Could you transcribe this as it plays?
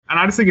And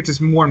I just think it's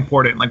just more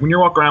important. Like when you're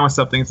walking around with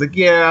something, it's like,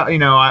 yeah,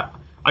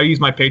 I use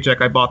my paycheck,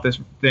 I bought this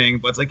thing,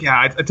 but it's like,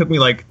 yeah, it took me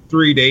like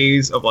 3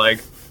 days of like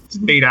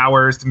 8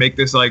 hours to make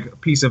this like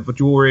piece of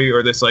jewelry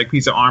or this like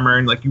piece of armor,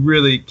 and like you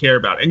really care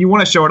about it and you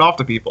want to show it off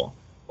to people.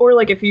 Or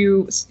like if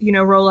you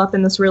roll up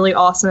in this really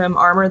awesome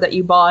armor that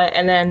you bought,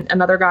 and then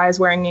another guy is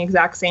wearing the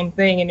exact same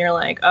thing, and you're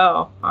like,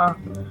 oh,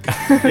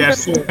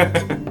 Yes.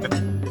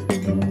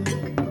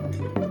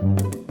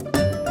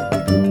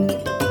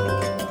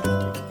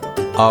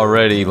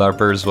 Alrighty,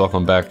 LARPers,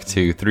 welcome back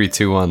to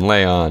 321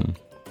 Lay On,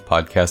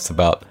 podcast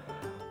about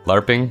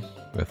LARPing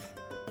with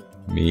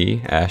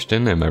me,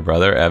 Ashton, and my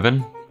brother,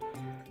 Evan.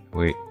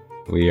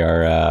 We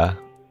are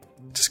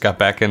just got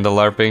back into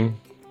LARPing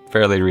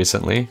fairly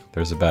recently.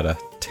 There's about a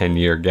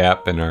 10-year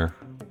gap in our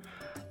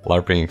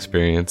LARPing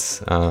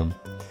experience. And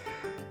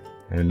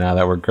now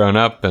that we're grown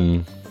up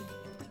and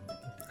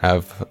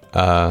have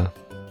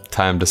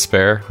time to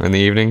spare in the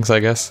evenings,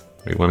 I guess,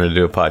 we wanted to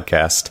do a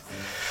podcast.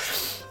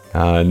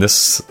 In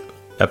this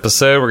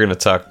episode, we're going to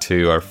talk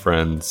to our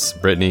friends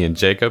Brittany and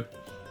Jacob.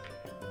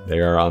 They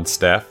are on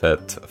staff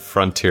at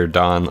Frontier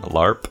Dawn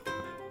LARP.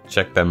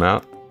 Check them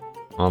out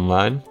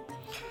online.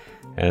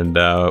 And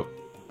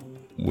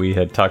we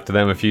had talked to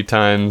them a few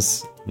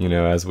times,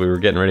 as we were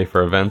getting ready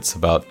for events,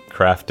 about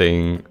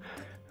crafting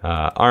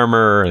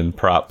armor and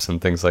props and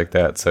things like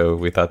that. So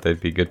we thought they'd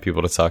be good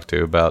people to talk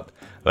to about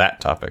that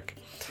topic.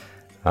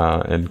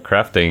 And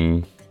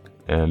crafting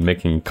and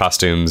making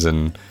costumes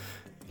and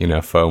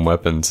foam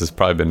weapons has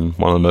probably been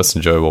one of the most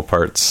enjoyable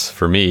parts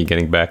for me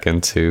getting back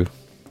into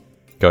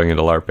going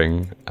into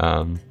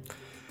LARPing.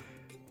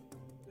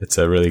 It's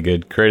a really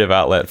good creative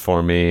outlet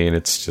for me, and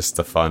it's just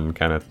a fun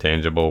kind of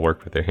tangible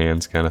work with your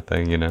hands kind of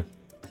thing,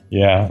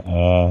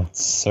 Yeah,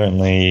 it's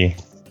certainly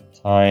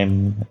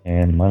time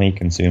and money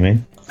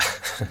consuming,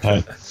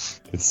 but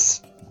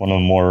it's one of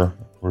the more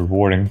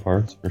rewarding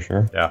parts for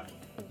sure. Yeah.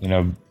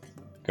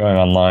 Going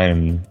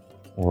online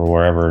or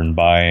wherever and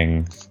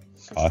buying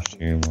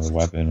costume or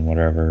weapon,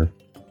 whatever,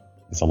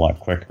 is a lot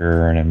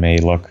quicker and it may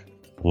look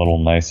a little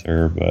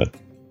nicer, but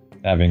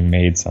having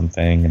made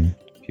something and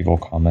people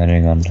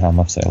commenting on how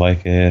much they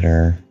like it,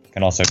 or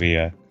can also be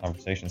a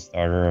conversation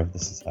starter of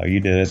this is how you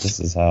did it,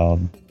 this is how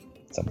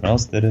someone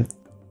else did it.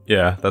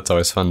 Yeah, that's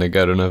always fun to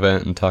go to an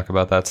event and talk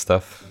about that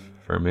stuff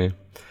for me.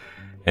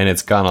 And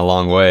it's gone a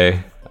long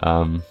way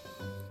from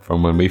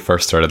when we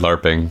first started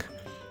LARPing,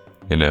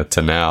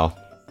 to now.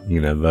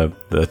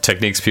 The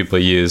techniques people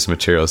use,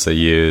 materials they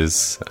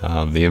use,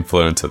 the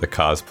influence of the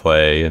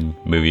cosplay and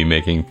movie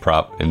making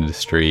prop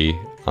industry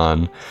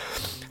on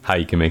how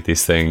you can make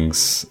these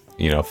things,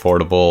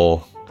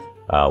 affordable,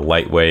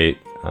 lightweight,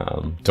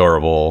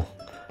 durable,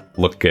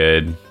 look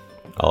good.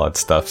 All that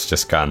stuff's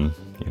just gone,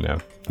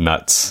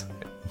 nuts.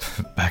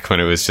 Back when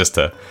it was just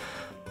a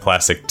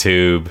plastic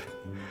tube,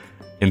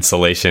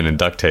 insulation, and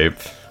duct tape,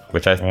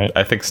 which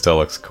I think still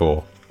looks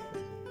cool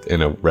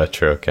in a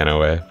retro kind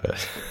of way, but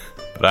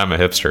I'm a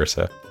hipster,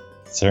 so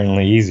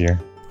certainly easier.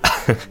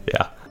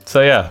 Yeah.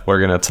 So yeah,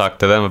 we're gonna talk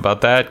to them about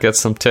that, get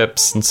some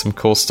tips and some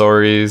cool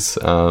stories.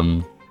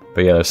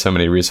 But yeah, there's so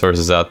many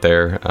resources out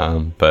there.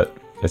 But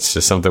it's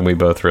just something we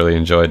both really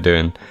enjoyed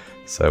doing,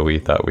 so we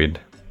thought we'd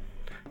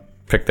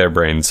pick their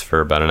brains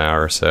for about an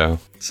hour or so.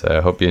 So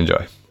I hope you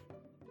enjoy.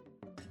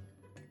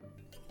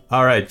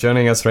 All right,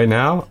 joining us right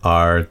now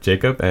are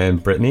Jacob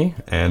and Brittany,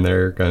 and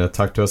they're going to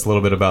talk to us a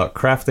little bit about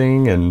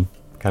crafting and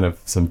kind of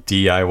some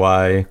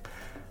DIY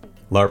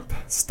LARP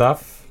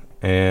stuff.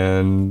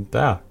 And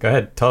go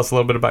ahead, tell us a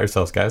little bit about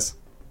yourselves, guys.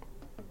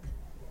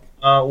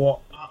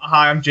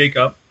 Hi, I'm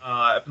Jacob.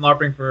 I've been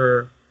LARPing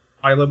for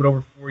a little bit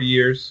over 4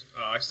 years.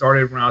 I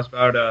started when I was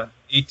about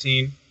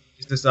 18,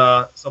 just as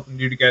something to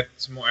do to get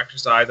some more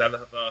exercise out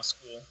of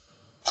school.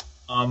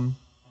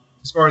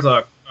 As far as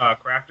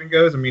crafting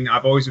goes,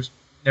 I've always just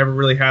never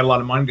really had a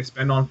lot of money to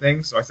spend on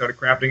things, so I started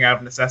crafting out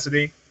of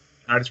necessity,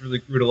 and I just really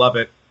grew to love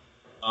it.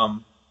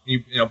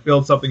 You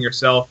build something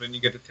yourself, and you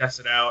get to test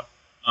it out.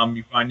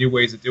 You find new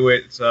ways to do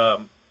it. It's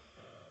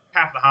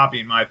half the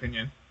hobby, in my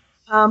opinion.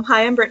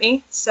 Hi, I'm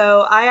Brittany.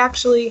 So I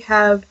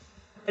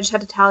just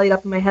had to tally it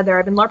up in my head there.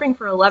 I've been LARPing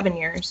for 11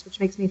 years, which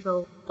makes me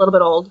feel a little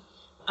bit old.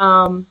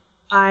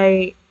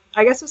 I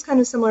guess it was kind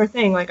of a similar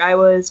thing. Like, I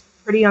was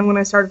pretty young when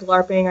I started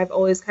LARPing. I've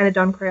always kind of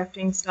done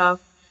crafting stuff.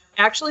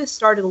 I actually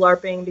started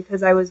LARPing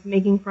because I was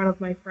making fun of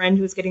my friend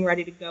who was getting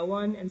ready to go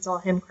one and saw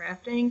him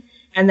crafting.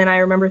 And then I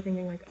remember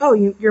thinking, like, oh,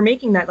 you're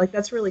making that. Like,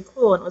 that's really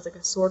cool. And it was like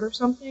a sword or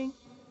something.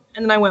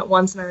 And then I went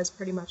once and I was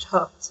pretty much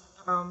hooked.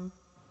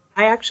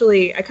 I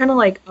kind of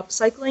like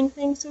upcycling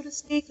things, so to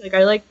speak. Like,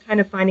 I like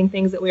kind of finding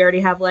things that we already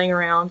have laying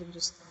around and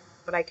just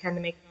what I can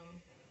to make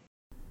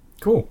them.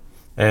 Cool.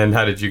 And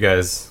how did you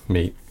guys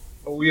meet?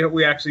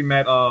 We actually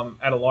met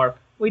at a LARP.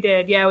 We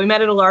did, yeah. We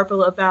met at a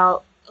LARP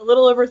about a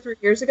little over 3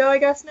 years ago, I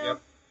guess now.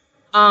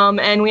 Yep.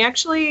 And we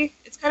actually,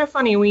 it's kind of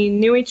funny, we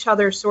knew each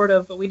other sort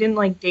of, but we didn't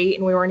like date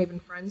and we weren't even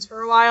friends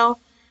for a while.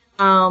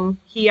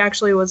 He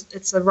actually was,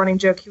 it's a running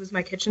joke, he was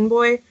my kitchen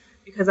boy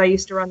because I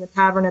used to run the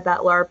tavern at that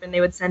LARP and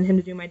they would send him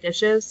to do my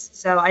dishes.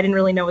 So I didn't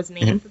really know his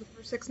name for the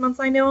first 6 months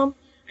I knew him.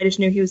 I just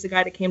knew he was the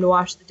guy that came to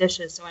wash the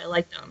dishes, so I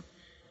liked him.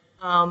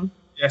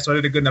 Yeah, so I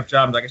did a good enough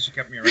job. I guess she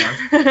kept me around.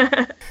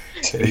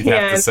 Did you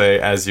have to say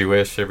 "as you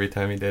wish" every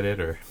time he did it,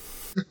 or?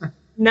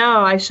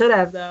 No, I should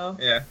have though.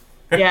 Yeah.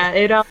 Yeah,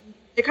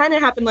 it kind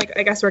of happened like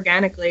I guess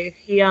organically.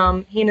 He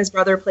and his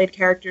brother played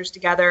characters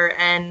together,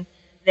 and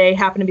they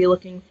happened to be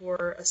looking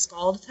for a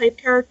Skald type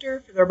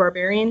character for their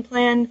barbarian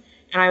plan,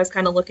 and I was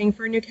kind of looking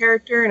for a new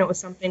character, and it was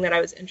something that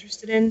I was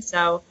interested in,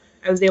 so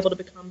I was able to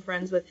become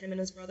friends with him and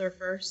his brother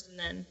first, and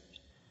then.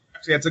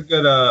 Actually, that's a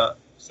good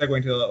segue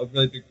into a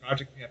really big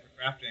project we have for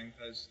crafting,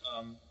 because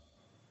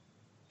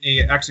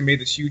he actually made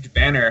this huge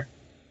banner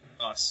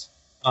for us.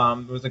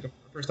 It was like the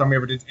first time we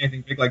ever did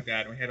anything big like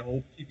that, and we had a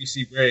whole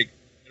PPC rig,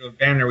 and a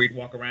banner we'd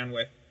walk around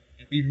with.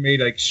 And we even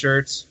made like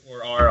shirts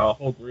for our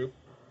whole group.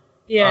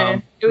 Yeah,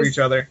 for each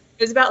other.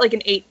 It was about like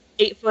an 8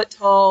 foot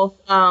tall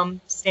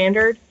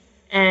standard,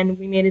 and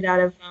we made it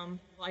out of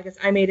I guess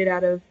I made it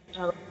out of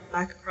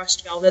black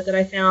crushed velvet that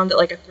I found at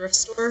like a thrift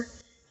store,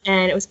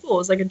 and it was cool. It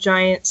was like a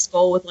giant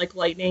skull with like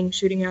lightning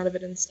shooting out of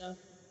it and stuff.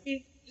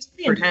 It was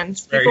pretty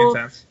intense. Very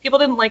intense. People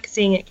didn't like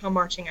seeing it come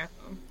marching at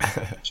them.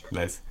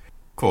 Nice.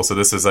 Cool. So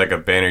this is like a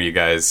banner you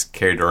guys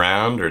carried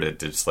around, or did it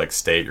just like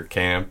stay at your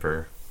camp,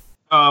 or?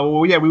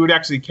 Well, yeah, we would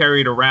actually carry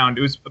it around.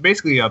 It was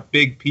basically a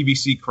big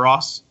PVC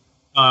cross.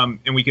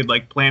 And we could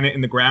like plant it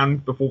in the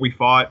ground before we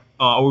fought.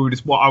 Or I would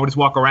just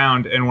walk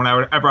around, and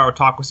whenever I would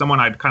talk with someone,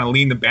 I'd kind of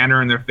lean the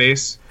banner in their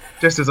face,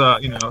 just as a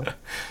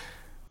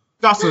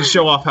also to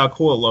show off how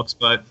cool it looks.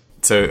 But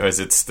so is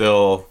it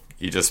still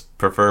you just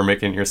prefer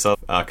making it yourself?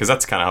 Because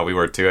that's kind of how we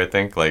were too. I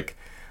think like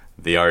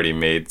the already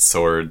made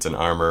swords and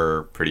armor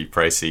are pretty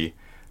pricey,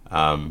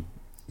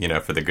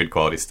 for the good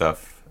quality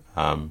stuff.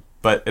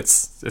 But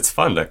it's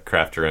fun to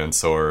craft your own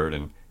sword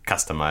and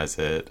customize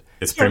it.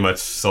 It's pretty much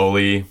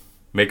solely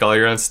make all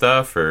your own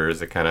stuff, or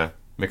is it kind of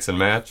mix and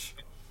match?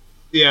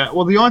 Yeah,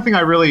 well, the only thing I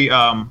really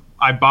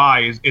I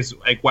buy is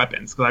like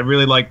weapons, because I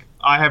really like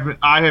I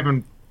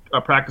haven't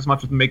practiced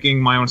much with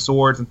making my own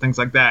swords and things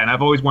like that, and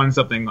I've always wanted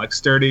something like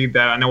sturdy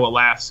that I know will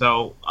last.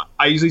 So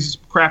I usually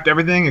just craft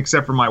everything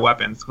except for my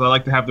weapons, because I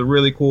like to have the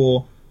really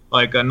cool,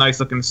 like a nice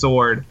looking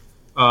sword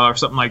or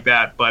something like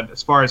that. But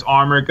as far as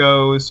armor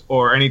goes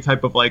or any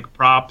type of like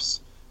props,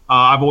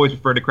 I've always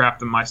preferred to craft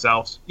them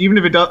myself, even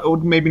if it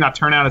would maybe not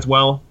turn out as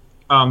well.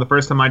 The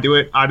first time I do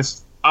it, I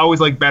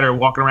always like better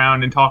walking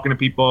around and talking to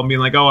people and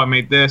being like, oh, I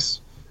made this,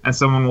 and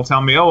someone will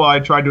tell me, oh, I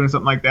tried doing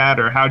something like that,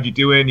 or how'd you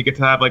do it, and you get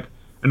to have like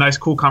a nice,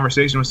 cool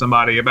conversation with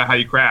somebody about how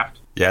you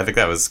craft. Yeah, I think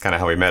that was kind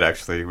of how we met,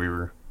 actually. We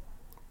were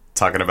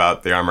talking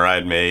about the armor I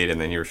had made,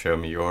 and then you were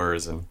showing me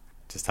yours and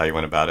just how you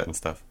went about it and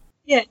stuff.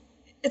 Yeah,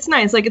 it's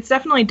nice. Like, it's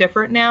definitely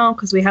different now,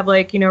 because we have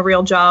like,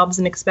 real jobs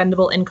and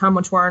expendable income,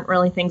 which weren't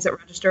really things that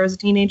register as a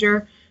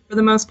teenager for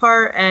the most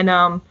part,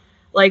 and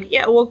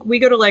we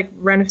go to like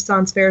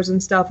Renaissance fairs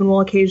and stuff, and we'll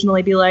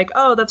occasionally be like,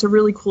 oh, that's a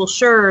really cool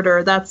shirt,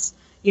 or that's,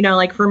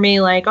 like for me,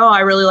 like, oh,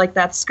 I really like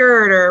that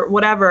skirt or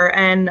whatever.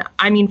 And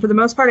I mean, for the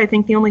most part, I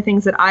think the only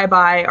things that I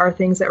buy are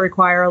things that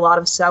require a lot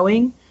of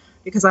sewing,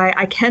 because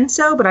I can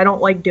sew, but I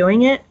don't like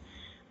doing it.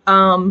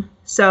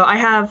 So I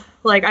have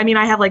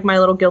I have like my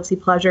little guilty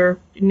pleasure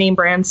name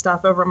brand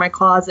stuff over in my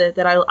closet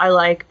that I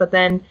like, but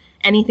then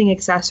anything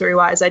accessory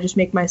wise, I just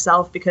make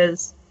myself,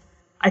 because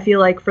I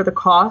feel like for the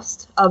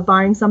cost of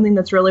buying something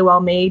that's really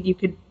well made, you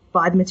could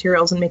buy the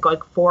materials and make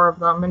like 4 of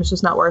them, and it's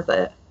just not worth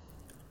it.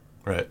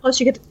 Right. Plus,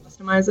 you get to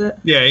customize it.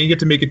 Yeah, you get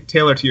to make it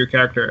tailored to your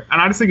character.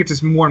 And I just think it's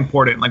just more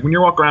important. Like, when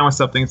you're walking around with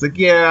something, it's like,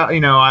 yeah,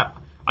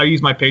 I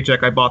use my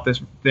paycheck, I bought this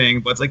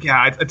thing, but it's like,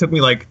 yeah, it took me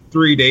like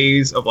 3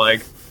 days of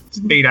like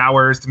 8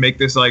 hours to make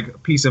this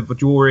like piece of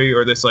jewelry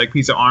or this like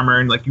piece of armor,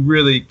 and like you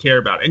really care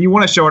about it, and you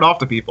want to show it off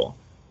to people.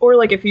 Or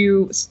like if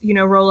you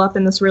roll up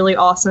in this really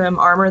awesome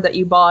armor that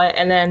you bought,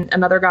 and then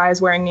another guy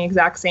is wearing the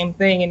exact same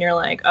thing, and you're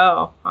like,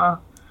 oh, huh.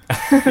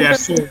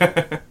 Yes.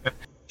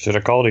 Should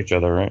have called each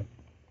other, right?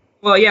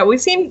 Well, yeah, we've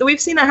seen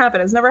that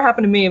happen. It's never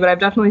happened to me, but I've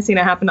definitely seen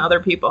it happen to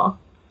other people.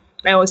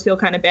 I always feel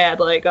kind of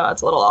bad, like, oh,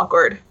 it's a little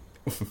awkward.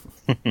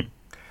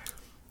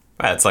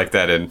 It's like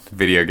that in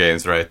video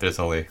games, right?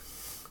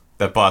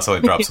 That boss only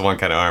drops one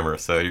kind of armor,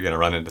 so you're gonna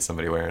run into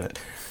somebody wearing it.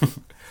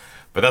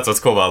 But that's what's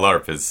cool about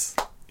LARP, is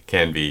it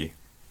can be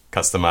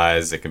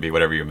customized. It can be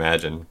whatever you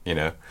imagine,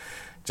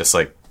 just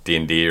like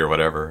D&D or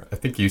whatever. I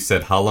think you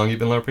said how long you've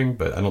been LARPing,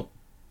 but I don't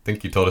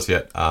think you told us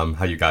yet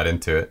how you got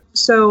into it.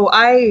 So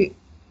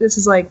this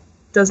is like,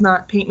 does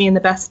not paint me in the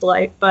best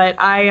light, but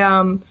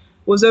I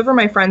was over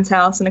my friend's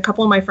house, and a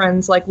couple of my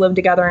friends like lived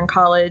together in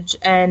college,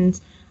 and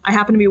I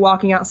happened to be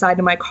walking outside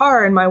to my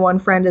car, and my one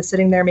friend is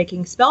sitting there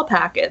making spell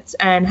packets,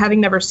 and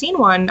having never seen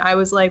one, I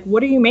was like,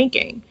 what are you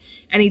making?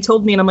 And he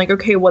told me, and I'm like,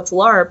 okay, what's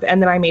LARP?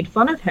 And then I made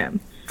fun of him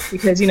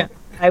because,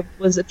 I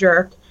was a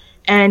jerk.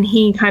 And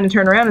he kind of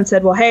turned around and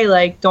said, well, hey,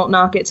 like, don't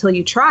knock it till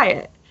you try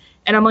it.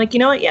 And I'm like, you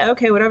know what? Yeah,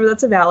 okay, whatever.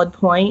 That's a valid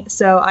point.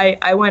 So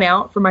I went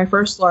out for my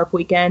first LARP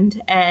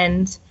weekend,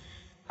 and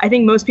I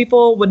think most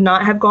people would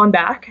not have gone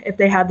back if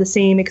they had the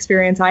same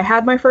experience I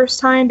had my first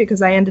time,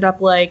 because I ended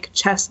up like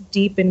chest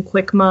deep in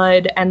quick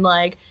mud, and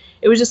like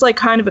it was just like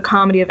kind of a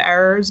comedy of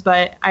errors.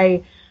 But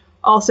I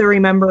also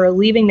remember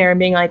leaving there and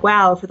being like,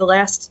 wow, for the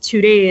last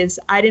 2 days,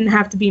 I didn't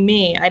have to be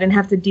me. I didn't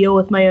have to deal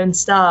with my own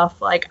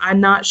stuff. Like, I'm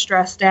not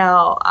stressed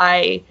out.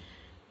 And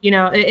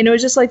it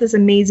was just like this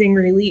amazing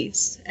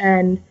release.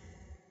 And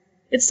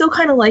it's still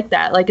kind of like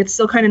that. Like, it's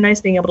still kind of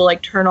nice being able to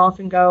like turn off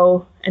and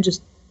go and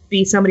just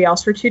be somebody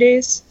else for 2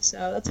 days. So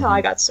that's how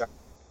I got started.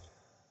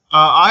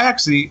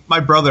 My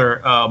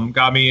brother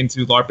got me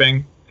into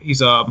LARPing.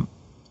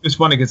 It's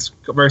funny because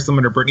it's very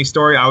similar to Brittany's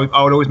story. I would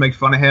always make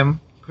fun of him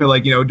for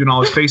like, doing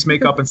all his face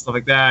makeup and stuff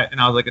like that.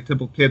 And I was like a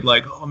typical kid,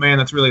 like, oh man,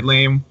 that's really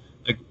lame.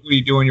 Like, what are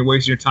you doing? You're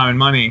wasting your time and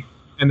money.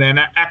 And then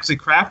actually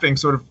crafting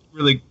sort of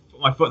really put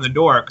my foot in the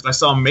door because I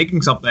saw him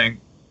making something.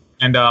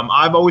 And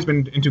I've always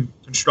been into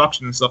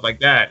construction and stuff like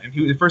that. And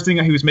the first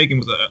thing he was making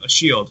was a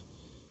shield.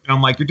 And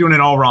I'm like, you're doing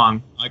it all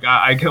wrong. Like,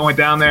 I went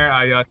down there.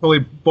 I totally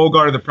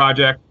bogarted the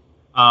project.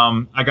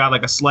 I got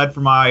like a sled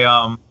for my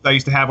that I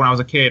used to have when I was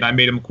a kid. I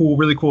made him a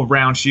really cool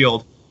round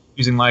shield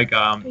using like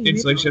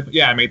insulation.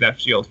 Yeah, I made that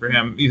shield for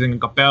him using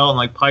like a bell and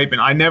like pipe,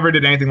 and I never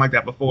did anything like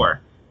that before.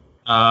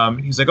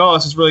 He's like, oh,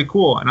 this is really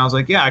cool, and I was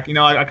like, yeah, I kind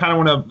of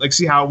want to like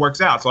see how it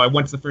works out. So I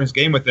went to the first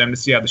game with them to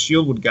see how the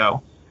shield would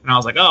go, and I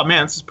was like, oh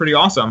man, this is pretty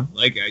awesome.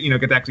 Like,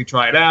 get to actually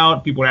try it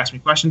out. People would ask me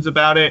questions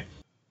about it.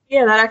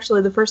 Yeah, that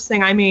actually, the first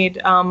thing I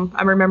made,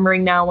 I'm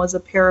remembering now, was a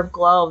pair of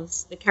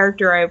gloves. The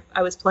character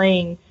I was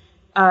playing,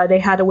 they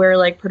had to wear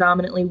like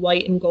predominantly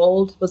white and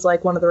gold was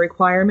like one of the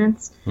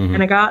requirements. Mm-hmm.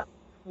 And I got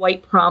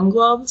white prom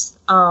gloves,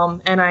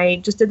 and I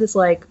just did this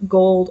like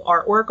gold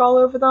artwork all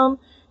over them.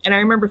 And I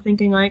remember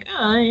thinking like,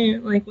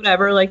 like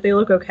whatever, like they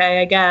look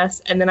okay, I guess.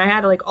 And then I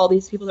had like all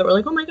these people that were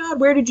like, oh my God,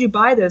 where did you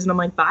buy those? And I'm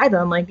like, buy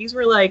them? Like, these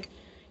were like,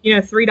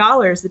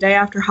 $3 the day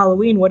after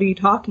Halloween. What are you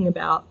talking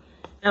about?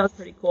 That was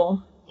pretty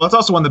cool. Well, it's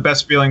also one of the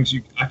best feelings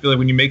I feel like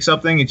when you make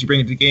something and you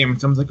bring it to the game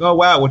and someone's like, oh,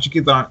 wow, what you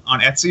get on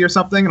Etsy or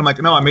something? And I'm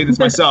like, no, I made this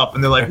myself.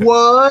 And they're like,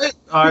 what?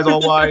 Eyes all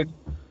wide.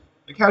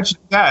 Like, how'd you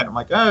do that? I'm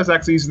like, oh, it's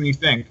actually easier than you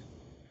think.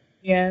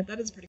 Yeah, that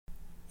is pretty cool.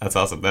 That's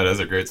awesome. That is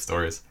a great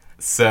stories.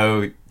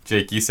 So,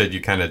 Jake, you said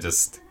you kind of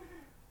just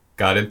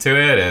got into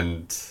it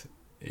and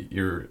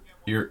you're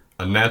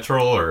a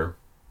natural or?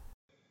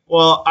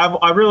 Well,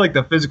 I really like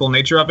the physical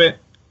nature of it.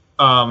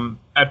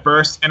 At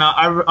first, and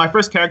my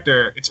first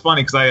character, it's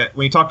funny because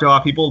when you talk to a lot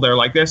of people, they're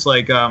like this,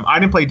 like, I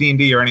didn't play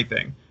D&D or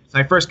anything. So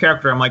my first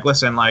character, I'm like,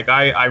 listen, like,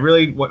 I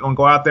really want to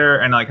go out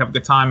there and like have a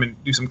good time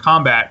and do some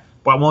combat,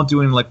 but I won't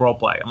do any like role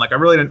play. I'm like, I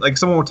really didn't, like,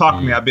 someone would talk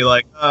to me, I'd be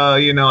like,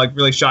 like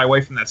really shy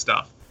away from that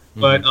stuff.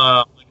 Mm-hmm. But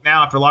like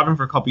now after LARPing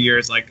for a couple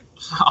years, like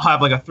I'll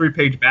have like a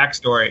 3-page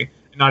backstory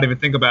and not even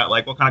think about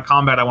like what kind of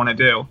combat I want to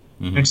do.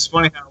 Mm-hmm. And it's just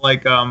funny how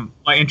like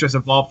my interests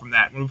evolved from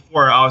that.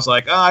 Before I was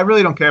like, I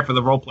really don't care for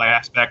the role play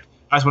aspect.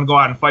 I just want to go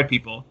out and fight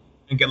people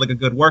and get like a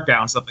good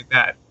workout and stuff like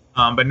that.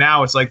 But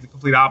now it's like the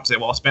complete opposite.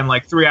 Well, I'll spend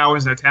like 3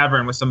 hours in a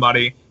tavern with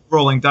somebody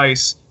rolling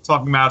dice,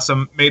 talking about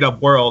some made-up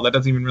world that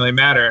doesn't even really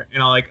matter.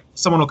 Like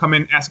someone will come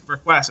in asking for a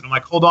quest, and I'm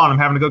like, hold on, I'm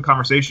having a good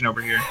conversation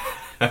over here.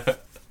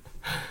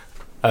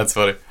 That's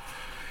funny.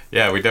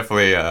 Yeah, we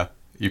definitely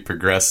you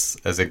progress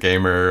as a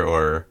gamer,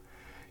 or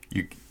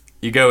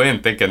you go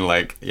in thinking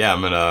like, yeah,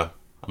 I'm gonna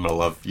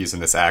love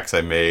using this axe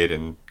I made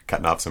and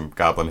cutting off some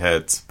goblin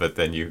heads, but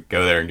then you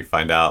go there and you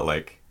find out,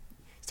 like,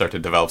 start to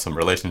develop some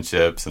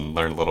relationships and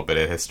learn a little bit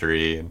of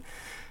history and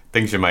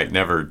things you might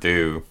never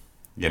do,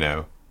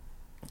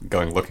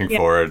 going looking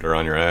for it or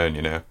on your own,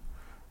 Yeah,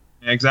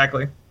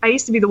 exactly. I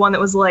used to be the one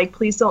that was like,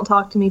 please don't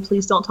talk to me,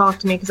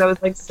 because I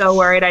was like so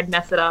worried I'd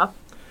mess it up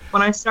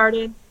when I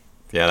started.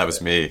 Yeah, that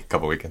was me a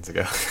couple weekends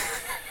ago.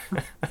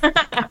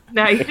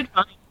 No, you did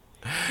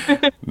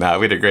fine. Nah,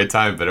 we had a great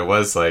time, but it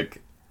was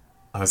like,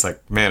 I was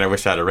like, man, I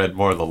wish I'd have read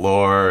more of the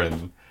lore,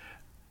 and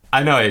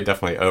I know I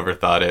definitely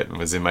overthought it and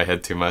was in my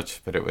head too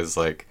much, but it was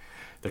like,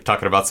 they're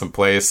talking about some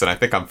place, and I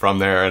think I'm from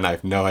there, and I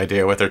have no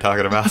idea what they're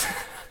talking about.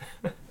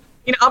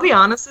 I'll be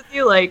honest with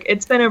you, like,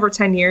 it's been over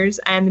 10 years,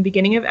 and the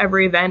beginning of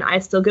every event, I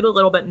still get a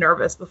little bit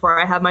nervous before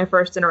I have my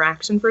first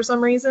interaction for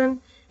some reason,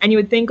 and you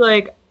would think,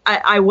 like,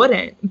 I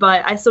wouldn't,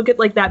 but I still get,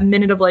 like, that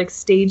minute of, like,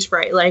 stage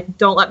fright, like,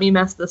 don't let me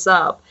mess this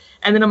up.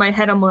 And then in my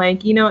head, I'm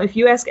like, if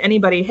you ask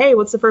anybody, hey,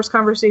 what's the first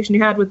conversation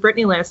you had with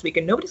Brittany last week?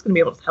 And nobody's going to be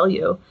able to tell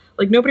you.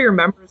 Like, nobody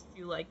remembers if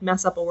you, like,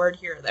 mess up a word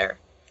here or there.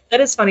 That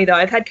is funny, though.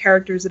 I've had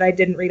characters that I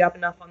didn't read up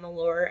enough on the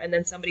lore, and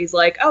then somebody's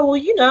like, oh, well,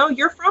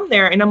 you're from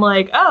there. And I'm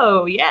like,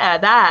 oh, yeah,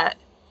 that.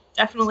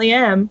 Definitely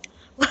am.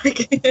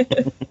 Like...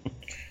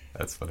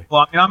 That's funny.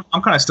 Well, I mean,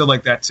 I'm kind of still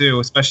like that, too,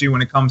 especially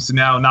when it comes to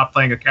now not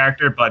playing a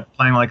character, but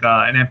playing, like,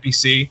 an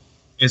NPC.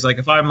 Is like,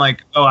 if I'm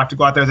like, oh, I have to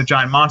go out there as a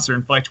giant monster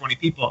and fight 20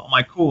 people, I'm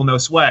like, cool, no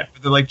sweat.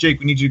 But they're like, Jake,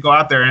 we need you to go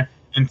out there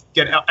and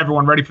get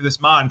everyone ready for this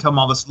mod and tell them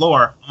all this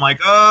lore. I'm like,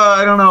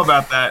 I don't know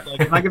about that.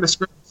 Like, can I get a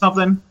script or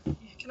something?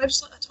 Can I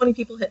just let 20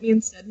 people hit me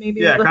instead,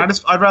 maybe? Yeah,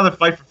 I'd rather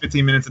fight for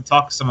 15 minutes and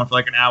talk to someone for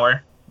like an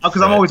hour.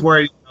 Because I'm always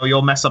worried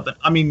you'll mess something.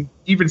 I mean,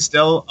 even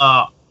still,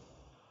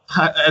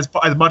 as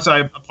much as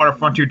I'm a part of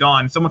Frontier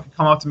Dawn, someone could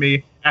come up to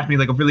me, ask me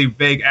like a really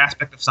vague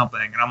aspect of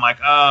something, and I'm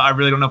like, I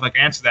really don't know if I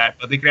can answer that.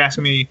 But they could ask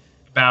me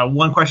about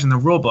one question in the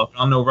rule book, and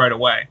I'll know right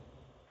away.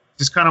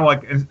 Just kind of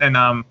like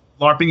in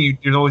LARPing,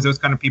 there's always those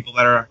kind of people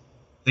that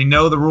they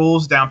know the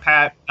rules down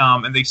pat,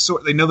 and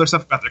they know their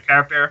stuff about their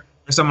character.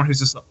 There's someone who's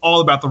just all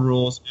about the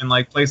rules and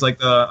like plays like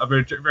a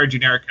very, very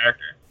generic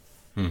character.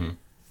 Mm-hmm.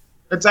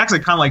 It's actually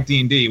kind of like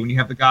D&D when you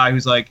have the guy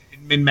who's like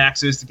min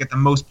maxes to get the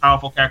most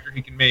powerful character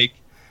he can make,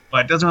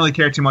 but doesn't really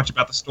care too much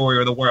about the story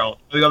or the world.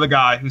 Or the other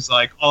guy who's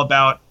like all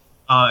about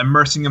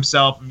immersing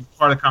himself in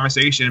part of the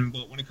conversation,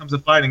 but when it comes to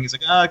fighting, he's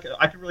like,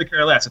 I can really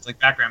care less. It's like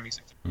background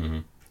music. Mm-hmm.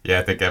 Yeah,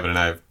 I think Evan and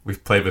I,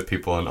 we've played with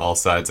people on all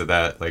sides of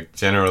that. Like,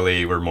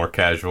 generally, we're more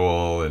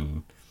casual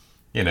and,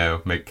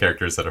 make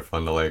characters that are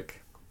fun to,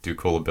 like, do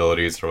cool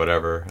abilities or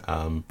whatever.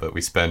 But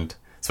we spend,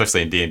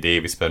 especially in D&D,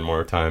 we spend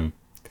more time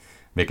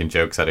making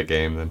jokes at a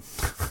game than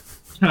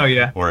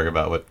worrying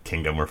about what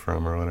kingdom we're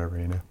from or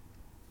whatever,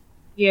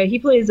 Yeah, he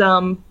plays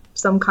some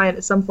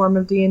form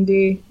of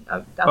D&D.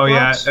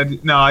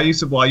 I used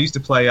to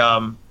play.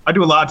 I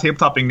do a lot of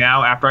tabletopping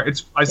now. After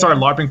I started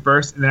LARPing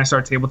first, and then I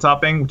started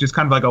tabletopping, which is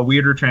kind of like a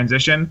weirder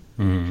transition.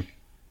 Mm-hmm.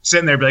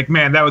 Sitting there, be like,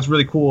 man, that was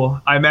really cool.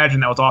 I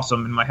imagine that was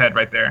awesome in my head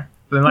right there.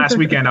 But then last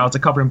weekend, I was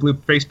like covered in blue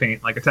face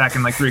paint, like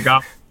attacking like 3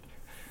 goblins.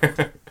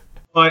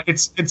 But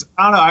it's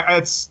I don't know.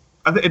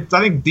 I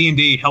think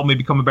D&D helped me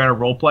become a better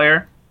role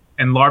player,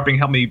 and LARPing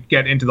helped me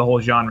get into the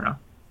whole genre.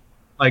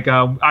 Like,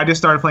 I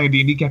just started playing a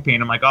D&D campaign.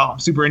 I'm like, I'm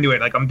super into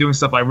it. Like, I'm doing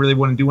stuff I really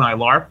wouldn't do when I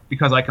LARP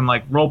because I can,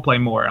 like, role play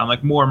more. I'm,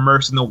 like, more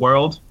immersed in the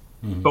world.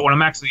 Mm-hmm. But when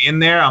I'm actually in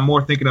there, I'm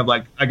more thinking of,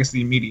 like, I guess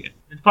the immediate.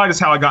 It's probably just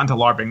how I got into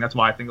LARPing. That's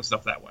why I think of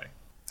stuff that way.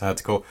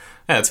 That's cool.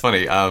 Yeah, it's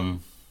funny. I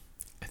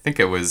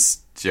think it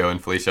was Joe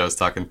and Felicia I was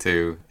talking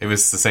to. It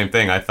was the same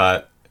thing. I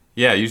thought,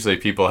 usually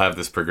people have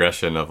this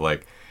progression of,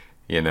 like,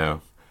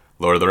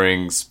 Lord of the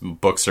Rings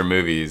books or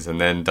movies,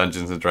 and then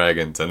Dungeons and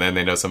Dragons, and then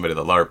they know somebody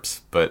that LARPs.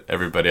 But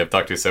everybody I've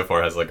talked to so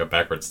far has like a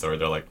backwards story.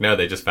 They're like, no,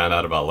 they just found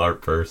out about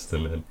LARP first,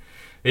 and then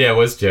it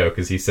was Joe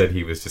because he said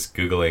he was just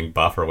Googling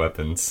boffer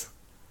weapons,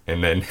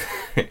 and then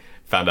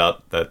found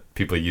out that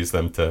people use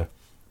them to,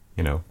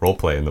 role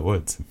play in the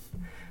woods.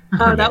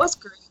 Oh, that was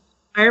great.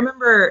 I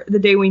remember the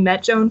day we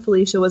met Joe and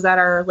Felicia was at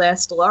our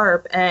last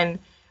LARP, and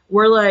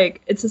we're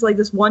like, it's just like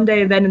this one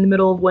day event in the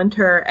middle of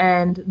winter,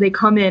 and they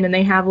come in and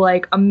they have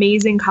like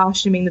amazing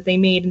costuming that they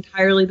made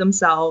entirely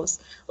themselves.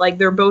 Like,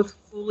 they're both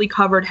fully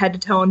covered head to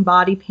toe in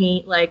body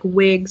paint, like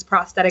wigs,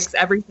 prosthetics,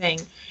 everything.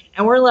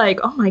 And we're like,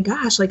 oh my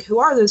gosh, like, who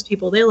are those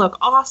people? They look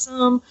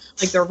awesome.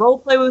 Like, their role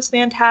play was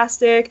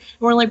fantastic.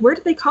 And we're like, where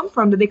did they come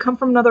from? Did they come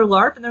from another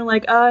LARP? And they're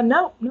like,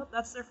 no,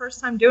 that's their first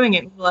time doing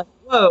it. And we're like,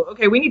 whoa,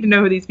 okay, we need to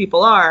know who these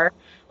people are.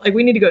 Like,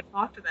 we need to go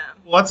talk to them.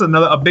 Well, that's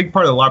a big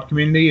part of the LARP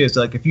community is,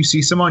 like, if you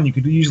see someone, you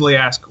could usually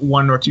ask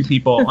 1 or 2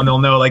 people, and they'll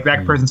know, like,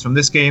 that person's from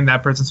this game,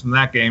 that person's from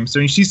that game. So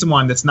when you see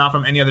someone that's not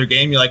from any other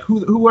game, you're like,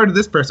 where did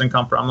this person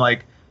come from?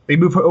 Like, they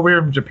moved over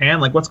here from Japan?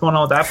 Like, what's going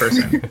on with that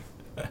person?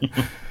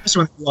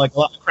 Especially when, like,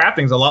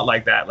 crafting's a lot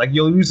like that. Like,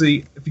 you'll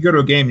usually, if you go to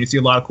a game, you see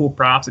a lot of cool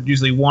props. It's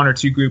usually 1 or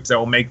 2 groups that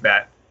will make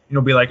that.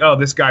 You'll be like, oh,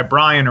 this guy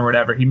Brian or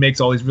whatever, he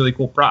makes all these really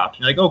cool props.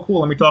 You're like, oh,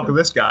 cool, let me talk to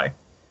this guy.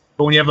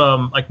 But when you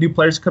have like new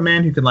players come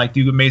in who can like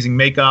do amazing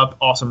makeup,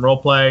 awesome role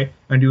play,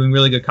 and doing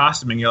really good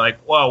costuming, you're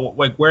like, wow,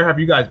 like, where have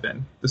you guys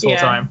been this whole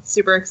time?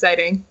 Super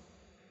exciting.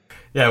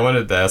 Yeah, I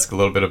wanted to ask a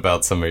little bit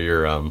about some of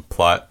your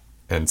plot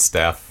and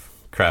staff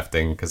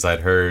crafting, because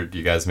I'd heard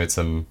you guys made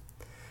some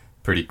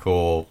pretty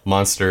cool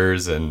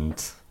monsters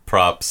and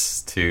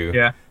props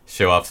to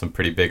show off some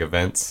pretty big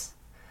events,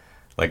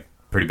 like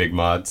pretty big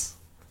mods.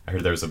 I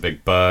heard there was a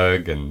big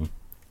bug and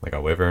like a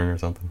wyvern or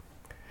something.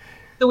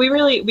 So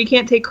we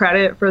can't take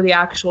credit for the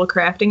actual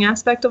crafting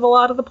aspect of a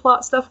lot of the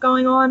plot stuff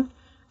going on.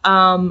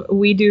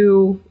 We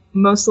do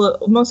most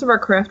of our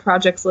craft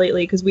projects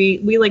lately because we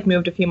like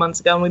moved a few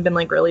months ago and we've been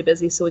like really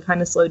busy, so we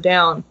kind of slowed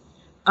down.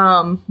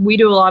 We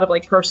do a lot of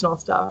like personal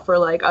stuff for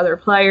like other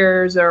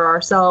players or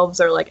ourselves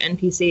or like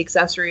NPC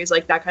accessories,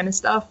 like that kind of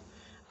stuff.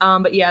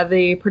 But yeah,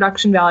 the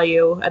production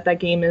value at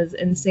that game is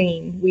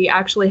insane. We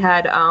actually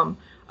had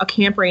a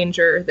camp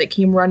ranger that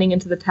came running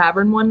into the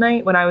tavern one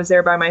night when I was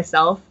there by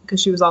myself because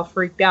she was all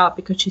freaked out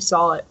because she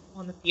saw it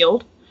on the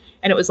field.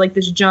 And it was like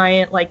this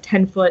giant, like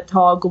 10-foot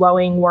tall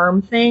glowing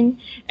worm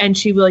thing. And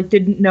she like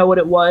didn't know what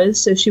it was.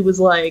 So she was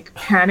like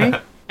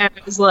panicked. And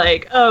I was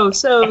like, oh,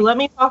 so let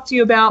me talk to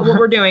you about what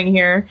we're doing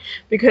here.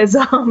 Because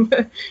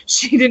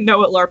she didn't know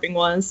what LARPing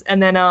was.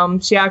 And then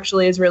she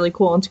actually is really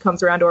cool. And she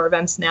comes around to our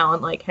events now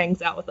and like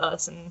hangs out with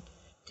us and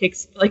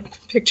takes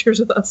like pictures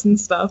with us and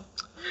stuff.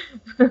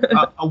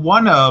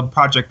 One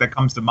project that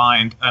comes to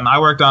mind, and I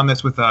worked on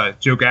this with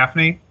Joe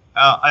Gaffney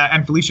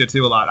and Felicia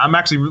too a lot.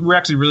 We're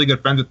actually really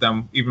good friends with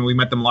them. Even we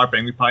met them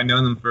LARPing. We've probably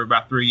known them for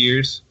about 3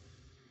 years.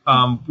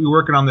 We were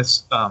working on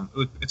this.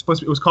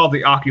 It was called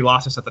the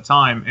Oculosis at the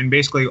time, and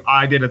basically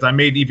I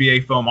made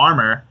EVA foam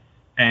armor,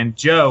 and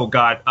Joe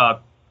got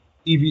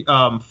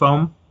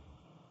foam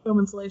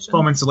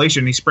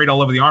insulation. He sprayed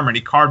all over the armor, and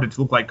he carved it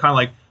to look like kind of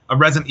like a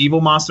Resident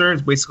Evil monster.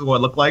 Is basically what it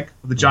looked like,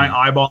 with the giant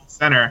eyeball in the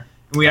center.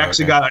 And we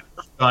actually got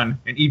a Nerf gun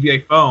and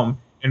EVA foam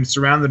and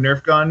surrounded the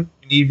Nerf gun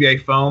in EVA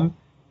foam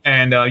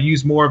and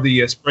used more of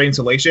the spray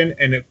insulation,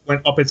 and it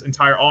went up its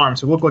entire arm,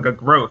 so it looked like a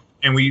growth.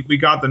 and we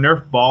got the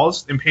Nerf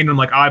balls and painted them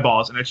like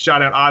eyeballs, and it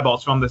shot out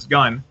eyeballs from this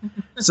gun.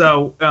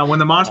 So when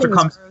the monster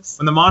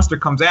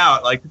comes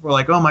out, like people are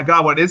like, "Oh my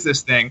god, what is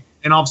this thing?"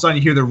 And all of a sudden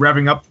you hear the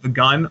revving up the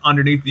gun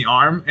underneath the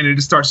arm, and it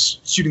just starts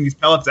shooting these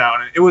pellets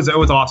out, and it was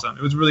awesome.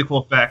 It was a really cool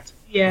effect.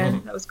 Yeah,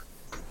 that was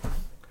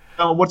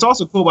cool. What's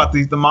also cool about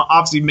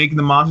obviously making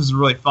the monsters is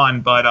really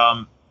fun, but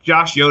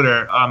Josh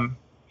Yoder,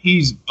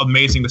 he's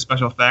amazing with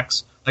special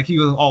effects. Like he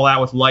was all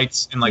out with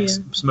lights and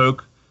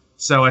smoke.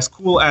 So as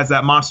cool as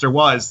that monster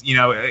was,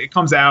 it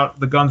comes out,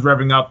 the gun's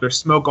revving up, there's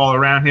smoke all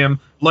around him,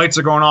 lights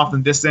are going off in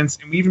the distance,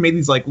 and we even made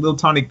these like little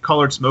tiny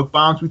colored smoke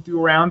bombs we threw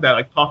around that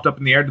like popped up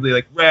in the air to be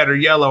like red or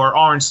yellow or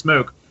orange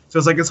smoke. So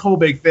it's like this whole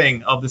big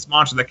thing of this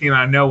monster that came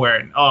out of nowhere,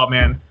 and oh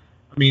man,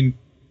 I mean,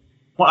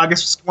 well, I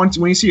guess when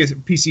you see a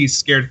PC's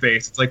scared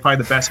face, it's like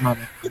probably the best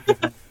moment.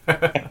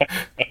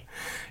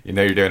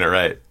 You're doing it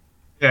right.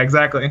 Yeah,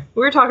 exactly.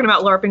 We were talking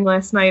about LARPing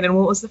last night, and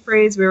what was the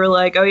phrase? We were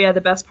like, oh yeah,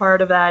 the best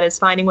part of that is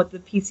finding what the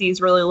PCs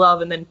really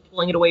love and then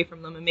pulling it away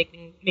from them and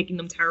making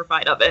them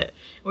terrified of it.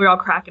 And we were all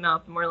cracking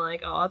up, and we're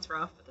like, oh, that's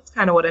rough. But that's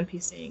kind of what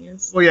NPCing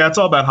is. Well, yeah, it's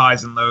all about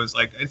highs and lows.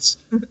 Like, it's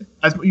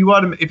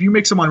if you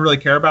make someone really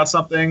care about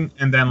something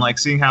and then like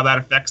seeing how that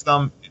affects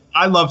them.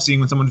 I love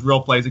seeing when someone's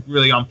role play is like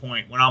really on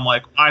point. When I'm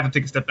like, I have to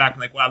take a step back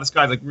and like, wow, this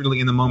guy's like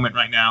really in the moment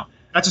right now.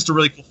 That's just a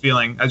really cool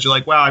feeling. As you're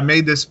like, wow, I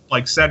made this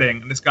like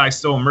setting and this guy's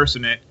still immersed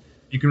in it.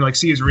 You can like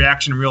see his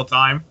reaction in real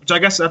time, which I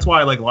guess that's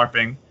why I like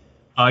LARPing.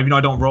 Even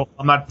though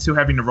I'm not too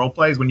heavy into role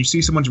plays. When you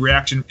see someone's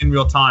reaction in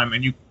real time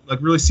and you like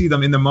really see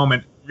them in the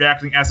moment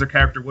reacting as their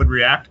character would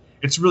react,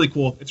 it's really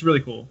cool. It's really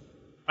cool.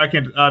 I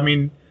can't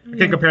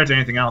compare it to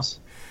anything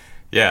else.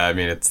 Yeah, I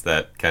mean, it's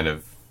that kind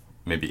of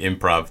maybe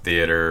improv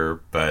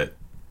theater, but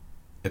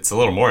it's a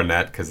little more than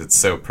that because it's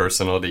so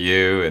personal to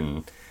you,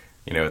 and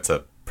it's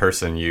a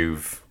person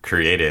you've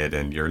created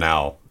and you're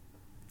now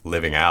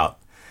living out.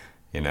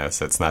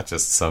 So it's not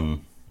just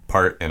some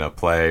part in a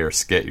play or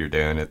skit you're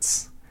doing.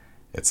 It's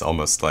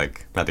almost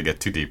like, not to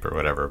get too deep or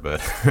whatever,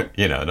 but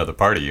another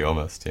part of you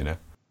almost.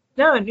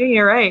 No,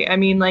 you're right. I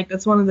mean, like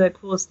that's one of the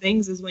coolest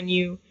things is when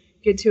you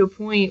get to a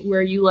point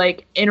where you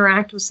like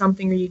interact with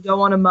something or you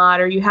go on a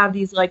mod or you have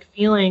these like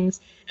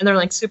feelings and they're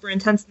like super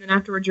intense, and then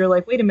afterwards you're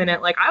like, wait a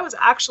minute, like I was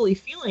actually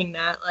feeling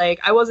that. Like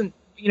I wasn't,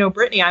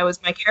 Brittany, I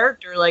was my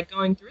character like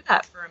going through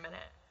that for a minute.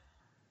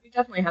 We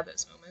definitely have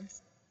those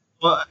moments.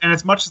 Well, and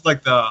as much as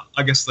like the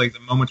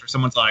moments where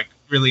someone's like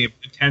really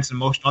intense and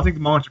emotional, I think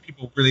the moments where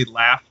people really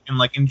laugh and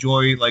like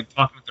enjoy like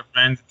talking with their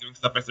friends and doing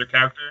stuff as their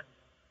character,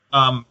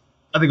 I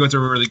think those are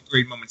really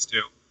great moments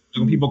too.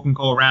 Like when people can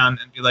go around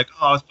and be like,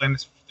 oh, I was playing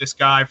this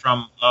guy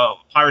from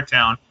Pirate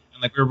Town,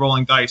 and like we were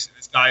rolling dice, and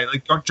this guy,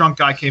 like drunk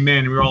guy, came in,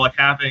 and we were all like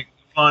having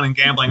fun and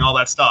gambling, all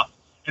that stuff.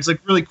 And it's like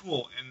really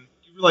cool, and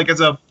you like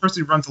as a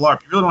person who runs a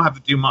LARP, you really don't have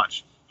to do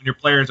much. When your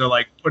players are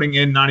like putting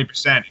in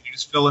 90%, and you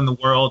just fill in the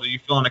world, or you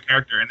fill in a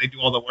character, and they do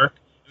all the work,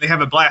 and they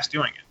have a blast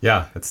doing it.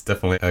 Yeah, it's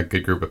definitely a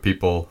good group of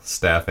people,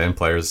 staff and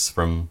players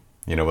from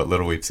what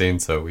little we've seen.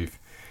 So we're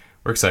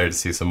excited to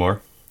see some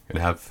more and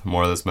have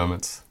more of those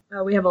moments.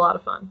 We have a lot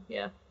of fun,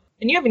 yeah.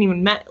 And you haven't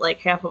even met like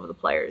half of the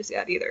players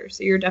yet either,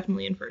 so you're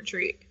definitely in for a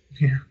treat.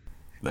 Yeah,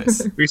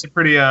 nice. We have some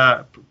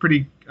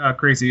pretty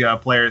crazy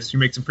players who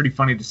make some pretty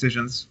funny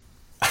decisions.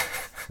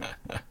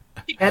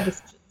 Bad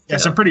decisions. Yeah,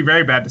 some pretty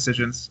very bad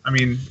decisions. I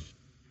mean,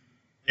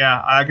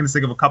 yeah, I can just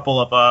think of a couple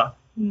of.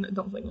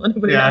 Don't single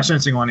anybody out. I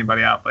shouldn't single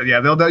anybody out, but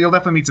yeah, you'll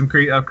definitely meet some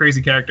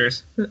crazy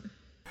characters.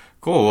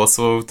 Cool. Well,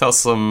 so tell us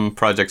some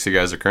projects you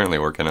guys are currently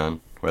working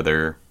on,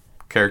 whether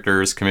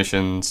characters,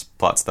 commissions,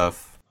 plot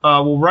stuff.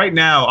 Well, right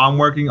now I'm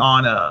working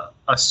on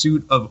a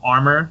suit of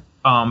armor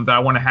that I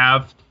want to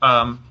have.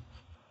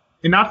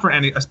 And not for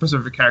a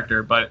specific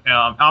character, but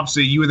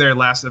obviously you were there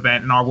last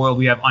event. In our world,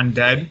 we have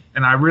undead,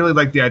 and I really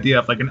like the idea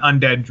of like an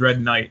undead dread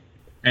knight.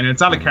 And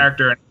it's not a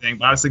character or anything,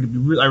 but I was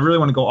thinking I really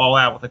want to go all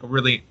out with like a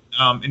really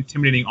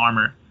intimidating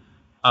armor.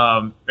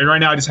 And right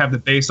now I just have the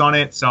base on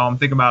it, so I'm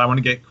thinking about I want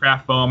to get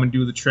craft foam and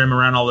do the trim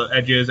around all the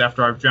edges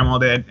after I've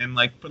dremeled it, and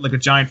like put like a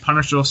giant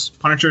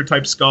Punisher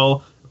type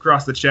skull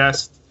across the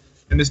chest.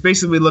 And it's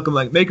basically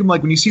make him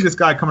like when you see this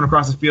guy coming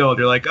across the field,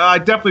 you're like, I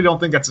definitely don't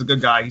think that's a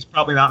good guy. He's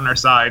probably not on our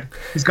side.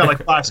 He's got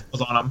like 5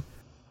 skulls on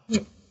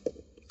him.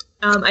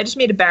 I just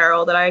made a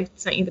barrel that I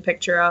sent you the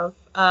picture of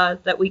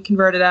that we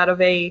converted out of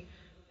a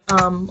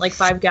like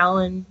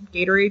 5-gallon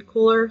Gatorade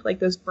cooler, like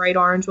those bright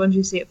orange ones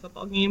you see at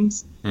football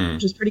games,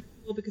 which is pretty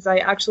cool because I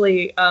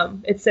actually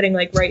it's sitting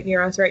like right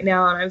near us right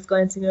now, and I was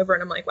glancing over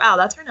and I'm like, wow,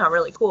 that turned out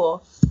really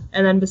cool.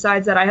 And then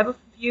besides that, I have a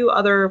few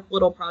other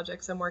little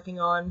projects I'm working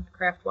on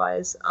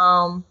craft-wise.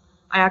 I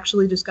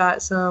actually just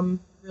got some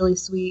really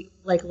sweet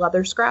like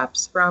leather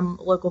scraps from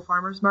a local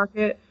farmer's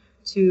market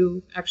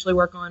to actually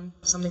work on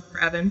something for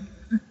Evan.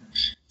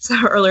 So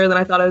earlier than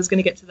I thought I was going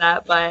to get to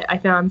that, but I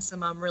found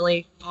some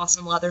really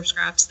awesome leather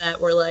scraps that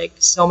were like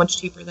so much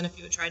cheaper than if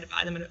you had tried to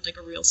buy them at like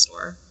a real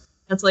store.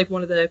 That's like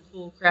one of the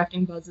cool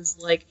crafting buzzes.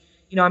 Like,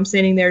 I'm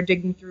standing there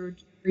digging through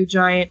 3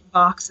 giant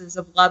boxes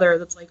of leather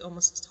that's like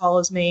almost as tall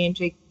as me, and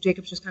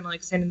Jacob's just kind of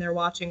like standing there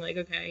watching, like,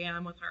 okay, yeah,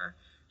 I'm with her,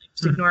 like,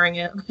 just ignoring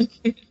it, like,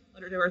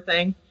 let her do her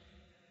thing.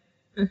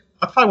 That's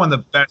probably one of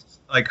the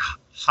best like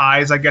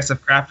highs, I guess,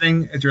 of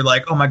crafting. Is you're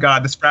like, oh my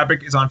god, this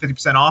fabric is on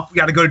 50% off. We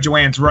got to go to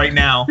Joann's right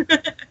now.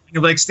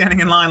 You're like standing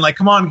in line, like,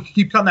 come on,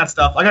 keep cutting that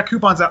stuff. I got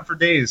coupons out for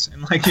days,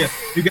 and like, yeah,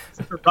 you get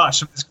such a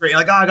rush. It's great.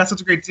 Like, oh, I got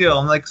such a great deal.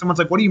 I'm like, someone's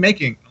like, what are you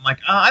making? I'm like,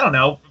 I don't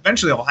know.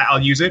 Eventually,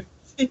 I'll use it.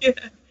 Yeah.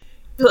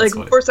 Like,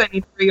 of course, I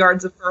need 3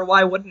 yards of fur.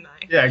 Why wouldn't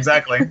I? Yeah,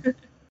 exactly.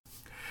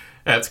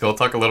 Yeah, it's cool.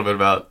 Talk a little bit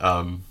about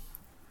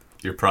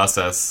your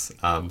process.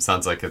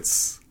 Sounds like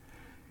it's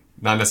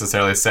not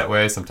necessarily a set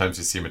way. Sometimes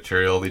you see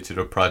material lead you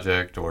to a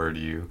project, or do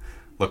you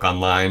look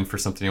online for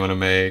something you want to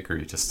make, or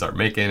you just start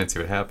making and see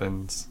what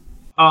happens?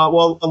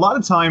 Well, a lot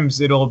of times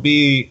it'll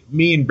be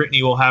me and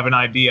Brittany will have an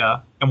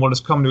idea, and we'll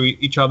just come to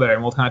each other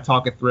and we'll kind of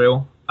talk it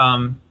through.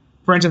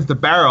 For instance, the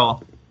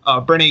barrel.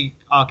 Brittany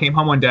came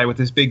home one day with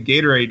this big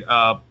Gatorade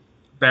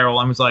barrel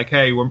and was like,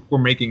 "Hey, we're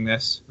making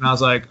this," and I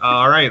was like,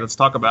 "All right, let's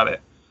talk about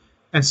it."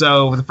 And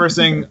so the first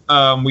thing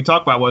we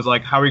talked about was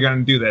like, how are we going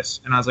to do this?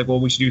 And I was like,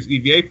 well, we should use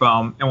EVA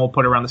foam and we'll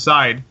put it around the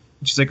side.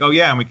 And she's like, oh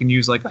yeah, and we can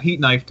use like a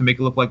heat knife to make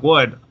it look like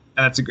wood.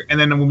 And and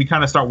then when we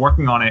kind of start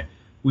working on it,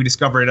 we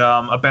discovered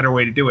a better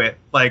way to do it.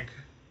 Like,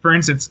 for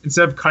instance,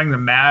 instead of cutting the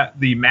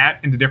mat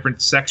into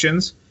different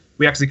sections,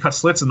 we actually cut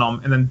slits in them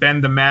and then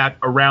bend the mat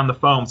around the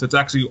foam, so it's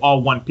actually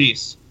all one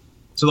piece.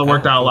 So that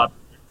worked out a lot.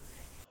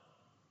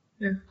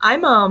 Yeah.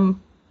 I'm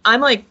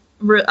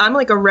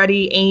like a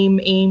ready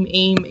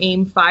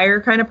aim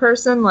fire kind of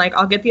person. Like,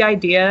 I'll get the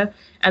idea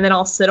and then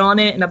I'll sit on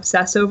it and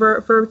obsess over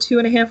it for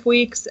 2.5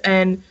 weeks.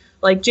 And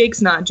like,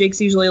 Jake's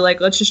usually like,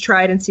 let's just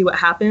try it and see what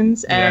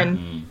happens.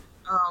 And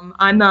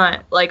I'm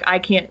not like,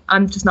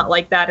 I'm just not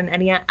like that in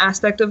any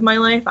aspect of my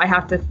life. I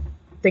have to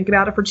think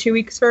about it for 2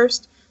 weeks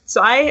first.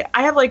 So I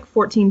have like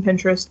 14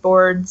 Pinterest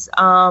boards.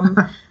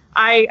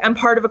 I am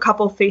part of a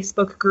couple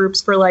Facebook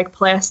groups for like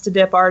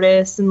Plastidip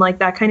artists and like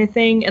that kind of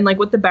thing. And like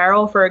with the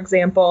barrel, for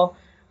example,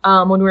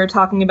 when we were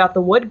talking about the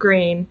wood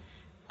grain,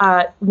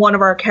 one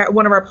of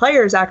our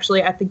players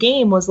actually at the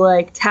game was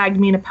like tagged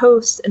me in a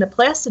post in a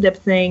Plastidip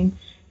thing,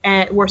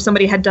 and where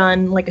somebody had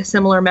done like a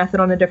similar method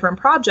on a different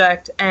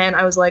project. And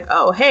I was like,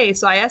 oh, hey.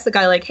 So I asked the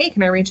guy like, hey,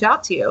 can I reach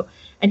out to you?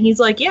 And he's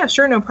like, yeah,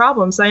 sure, no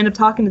problem. So I ended up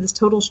talking to this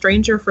total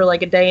stranger for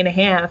like a day and a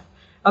half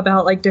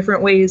about like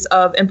different ways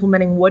of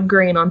implementing wood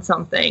grain on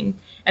something.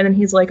 And then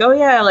he's like, oh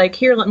yeah, like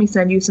here, let me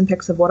send you some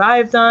pics of what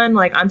I've done.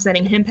 Like, I'm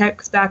sending him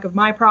pics back of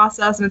my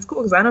process, and it's cool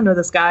because I don't know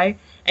this guy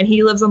and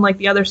he lives on like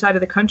the other side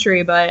of the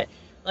country. But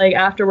like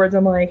afterwards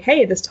I'm like,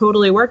 hey, this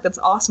totally worked. That's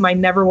awesome. I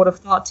never would have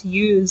thought to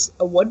use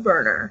a wood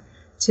burner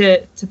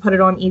to put it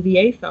on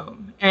EVA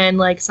foam. And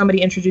like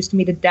somebody introduced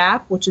me to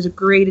DAP, which is a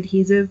great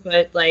adhesive,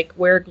 but like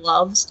wear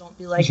gloves, don't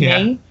be like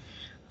me.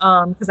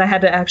 Because I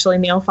had to actually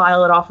nail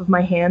file it off of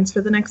my hands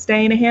for the next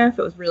day and a half.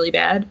 It was really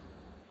bad.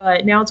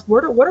 But now it's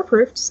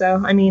waterproofed,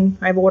 so I mean,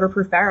 I have a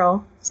waterproof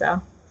barrel,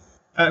 so.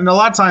 And a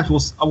lot of times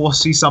we'll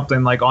see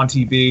something like on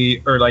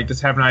TV or like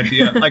just have an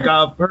idea. Like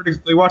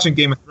we're watching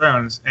Game of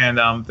Thrones, and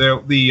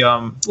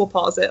we'll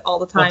pause it all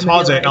the time. We'll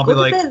pause it, and I'll be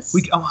like,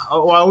 I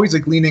always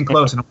like lean in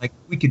close, and I'm like,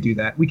 we could do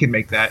that. We can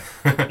make that.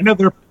 I know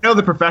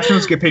the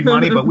professionals get paid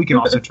money, but we can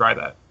also try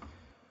that.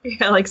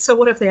 Yeah, like, so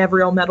what if they have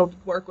real metal to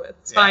work with?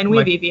 It's fine, we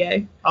have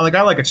EVA. I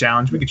like a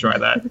challenge. We could try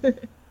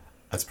that.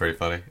 That's pretty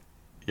funny.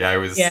 Yeah, I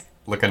was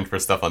looking for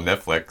stuff on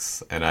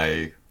Netflix, and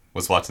I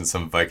was watching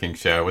some Viking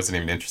show. I wasn't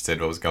even interested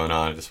in what was going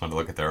on. I just wanted to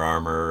look at their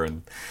armor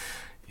and,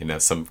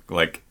 some,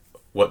 like,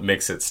 what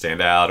makes it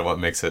stand out and what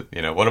makes it,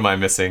 what am I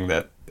missing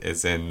that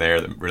is in there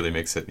that really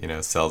makes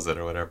it, sells it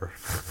or whatever.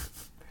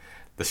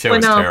 The show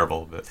is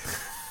terrible, but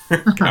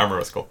camera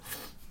was cool.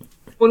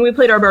 When we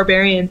played our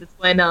barbarians, it's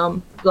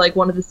when like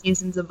one of the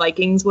seasons of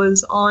Vikings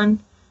was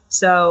on.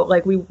 So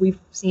like we've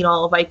seen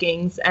all of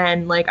Vikings,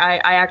 and like I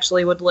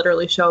actually would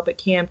literally show up at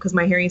camp because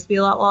my hair used to be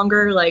a lot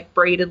longer, like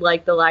braided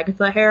like the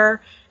Lagatha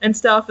hair and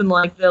stuff, and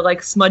like the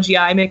like smudgy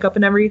eye makeup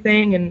and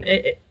everything. And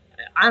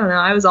I don't know,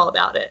 I was all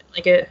about it.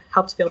 Like, it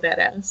helps feel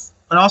badass.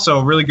 And also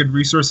a really good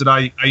resource that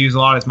I use a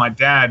lot is my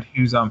dad,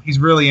 who's he's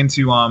really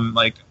into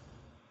like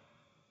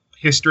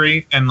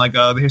history and like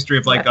the history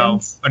of like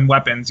and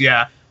weapons,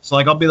 yeah. So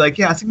like I'll be like,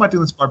 yeah, I think about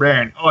doing this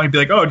barbarian. Oh, he'd be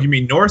like, oh, do you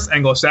mean Norse,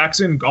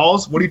 Anglo-Saxon,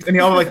 Gauls? What do you? And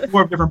he'll have like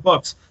 4 different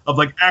books of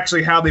like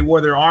actually how they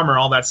wore their armor,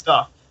 all that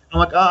stuff. And I'm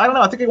like, I don't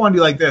know, I think I want to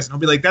do like this. And I'll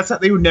be like,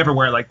 they would never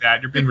wear it like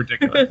that. You're being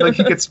ridiculous. Like,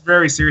 he gets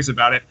very serious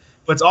about it,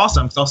 but it's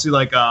awesome because I'll see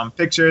like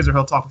pictures, or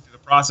he'll talk me through the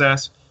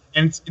process.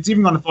 And it's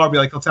even on the far, be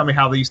like, he'll tell me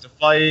how they used to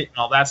fight and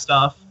all that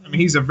stuff. I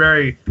mean, he's a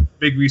very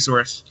big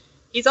resource.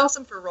 He's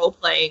awesome for role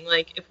playing.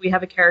 Like, if we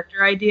have a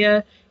character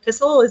idea, because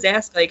he'll always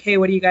ask, like, hey,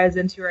 what are you guys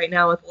into right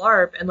now with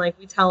LARP? And, like,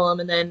 we tell him,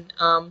 and then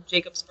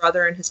Jacob's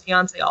brother and his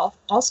fiance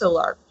also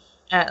LARP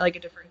at, like, a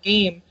different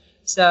game.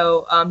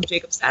 So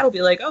Jacob's dad will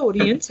be like, oh, what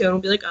are you into? And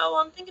we'll be like,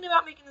 oh, I'm thinking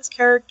about making this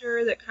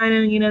character that kind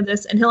of,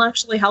 this. And he'll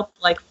actually help,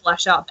 like,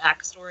 flesh out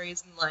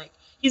backstories. And, like,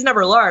 he's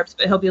never LARPed,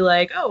 but he'll be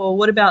like, oh, well,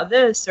 what about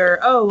this? Or,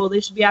 oh, well,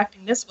 they should be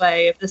acting this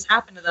way if this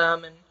happened to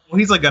them. And well,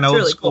 he's like an old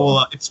really school.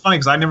 Cool. It's funny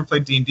because I never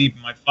played D&D,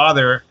 but my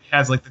father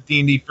has, like, the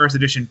D&D first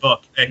edition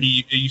book that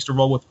he used to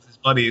roll with his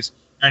buddies,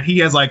 and he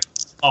has like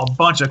a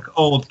bunch of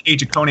old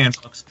Age of Conan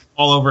books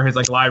all over his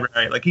like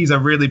library. Like he's a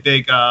really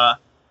big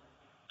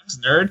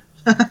nerd.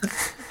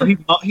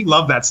 he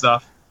loved that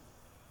stuff.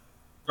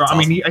 That's I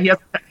mean, awesome.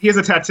 he has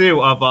a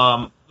tattoo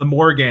of the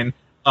Morgan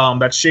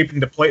that's shaped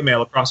into plate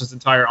mail across his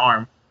entire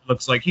arm. It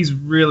looks like he's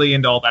really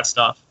into all that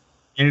stuff,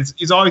 and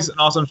he's always an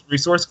awesome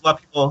resource. A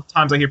lot of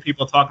times I hear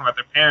people talking about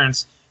their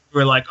parents who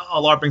are like,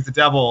 "Oh, LARPing's the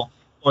devil,"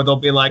 or they'll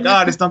be like,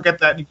 "Oh, just don't get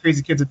that. You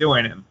crazy kids are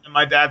doing it." And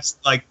my dad's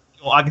like,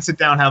 "Well, I can sit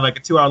down and have like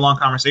a 2-hour long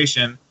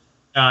conversation,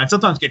 and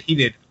sometimes get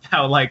heated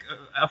about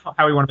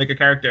how we want to make a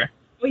character."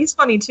 Well, he's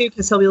funny too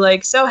because he'll be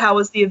like, "So, how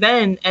was the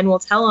event?" And we'll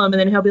tell him, and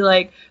then he'll be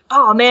like,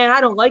 "Oh man,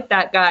 I don't like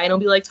that guy," and he'll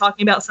be like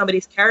talking about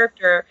somebody's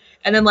character,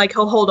 and then like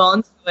he'll hold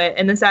on to it.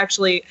 And this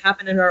actually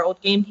happened in our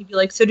old game. He'd be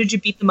like, "So, did you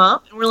beat them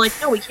up?" And we're like,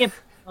 "No, we can't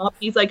beat them up."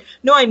 And he's like,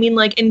 "No, I mean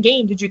like in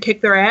game, did you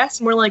kick their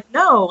ass?" And we're like,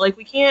 "No, like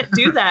we can't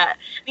do that."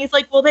 And he's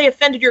like, "Well, they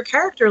offended your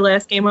character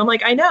last game." And I'm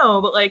like, "I know,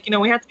 but like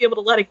we have to be able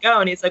to let it go."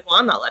 And he's like, "Well,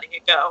 I'm not letting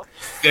it go."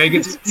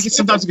 Yeah,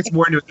 sometimes he gets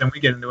more into it than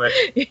we get into it.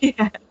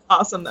 Yeah, it's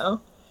awesome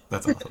though.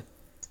 That's awesome.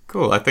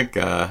 Cool. I think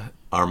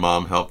our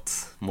mom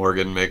helped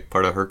Morgan make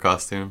part of her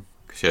costume.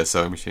 She has a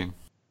sewing machine.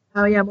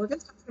 Oh yeah,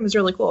 Morgan's costume is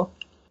really cool.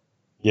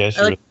 Yeah, she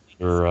I like-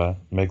 would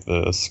make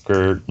the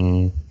skirt,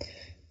 and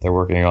they're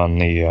working on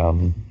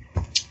the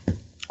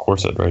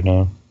corset right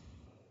now.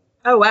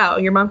 Oh wow,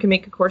 your mom can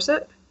make a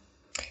corset?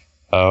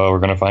 We're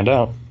gonna find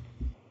out.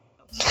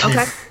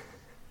 Okay.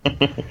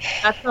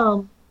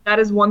 That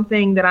is one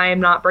thing that I am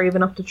not brave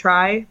enough to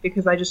try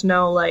because I just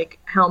know like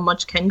how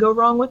much can go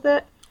wrong with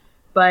it.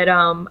 But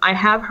I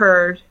have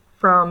heard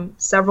from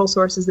several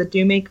sources that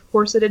do make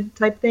corseted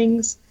type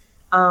things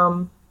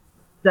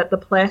that the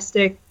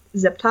plastic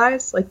zip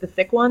ties, like the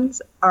thick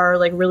ones, are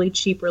like really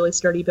cheap, really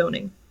sturdy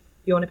boning.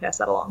 If you want to pass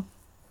that along.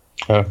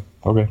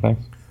 Okay,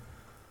 thanks.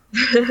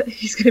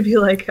 He's gonna be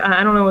like,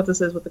 I don't know what this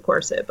is with the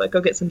corset, but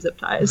go get some zip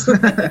ties.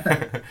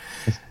 Good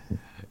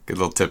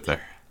little tip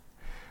there.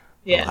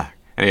 Yeah.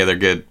 Any other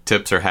good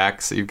tips or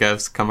hacks that you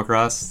guys come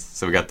across?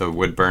 So we got the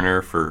wood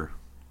burner for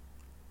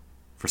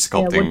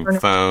sculpting wood burner.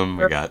 foam.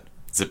 We got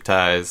zip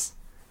ties.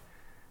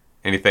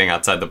 Anything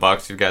outside the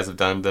box you guys have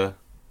done to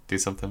do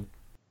something?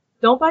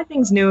 Don't buy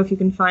things new if you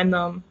can find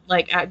them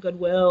like at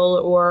Goodwill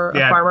or a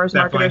Yeah, farmer's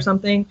market definitely. or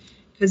something,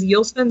 because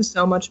you'll spend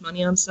so much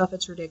money on stuff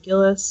it's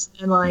ridiculous.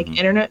 And like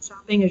internet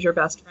shopping is your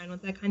best friend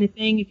with that kind of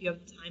thing if you have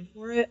the time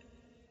for it,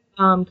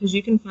 because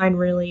you can find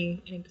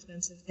really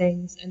inexpensive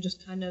things and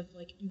just kind of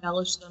like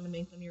embellish them and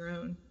make them your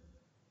own.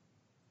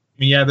 I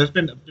mean, yeah,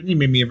 he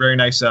made me a very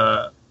nice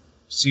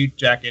suit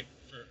jacket.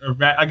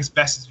 I guess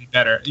vest would be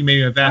better. He made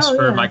me a vest Oh,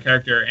 for yeah. my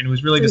character, and it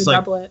was really So just you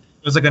like double it.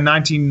 it was like a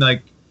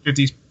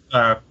 1950s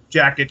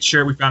jacket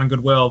shirt we found in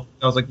Goodwill.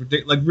 That was like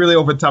really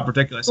over the top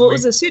ridiculous. Well, it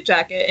was a suit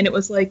jacket, and it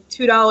was like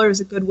 $2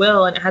 at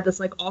Goodwill, and it had this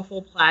like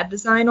awful plaid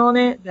design on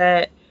it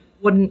that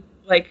wouldn't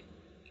like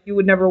you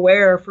would never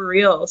wear for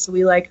real. So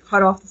we like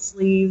cut off the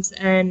sleeves,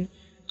 and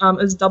it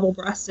was double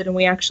breasted, and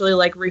we actually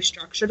like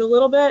restructured a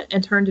little bit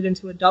and turned it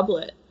into a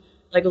doublet,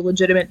 like a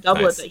legitimate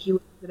doublet Nice. that he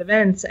would use at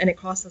events, and it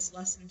cost us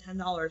less than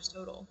 $10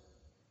 total.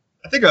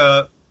 I think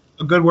a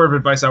good word of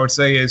advice I would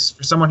say is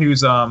for someone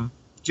who's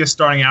just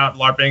starting out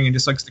LARPing and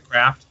just likes to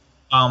craft,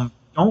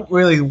 don't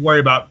really worry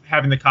about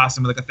having the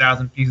costume with like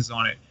 1,000 pieces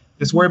on it.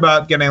 Just worry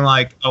about getting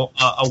like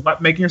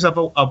making yourself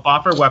a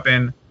boffer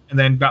weapon, and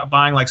then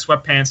buying like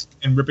sweatpants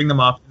and ripping them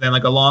up, and then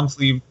like a long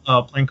sleeve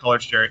plain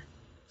colored shirt.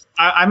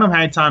 I know how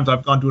many times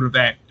I've gone to an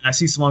event and I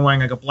see someone wearing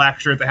like a black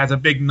shirt that has a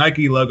big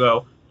Nike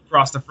logo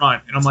across the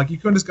front, and I'm like, you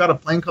couldn't just got a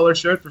plain colored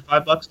shirt for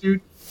 $5, dude?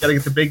 You gotta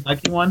get the big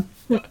Nike one.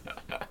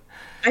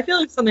 I feel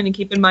like something to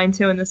keep in mind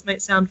too, and this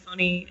might sound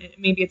funny,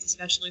 maybe it's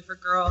especially for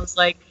girls,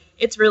 like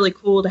it's really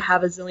cool to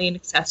have a zillion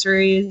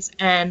accessories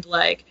and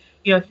like,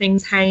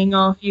 things hanging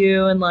off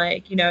you, and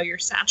like, your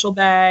satchel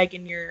bag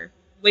and your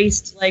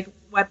waist like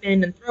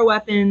weapon and throw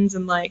weapons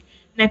and like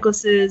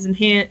necklaces and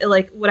hand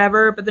like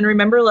whatever. But then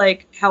remember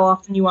like how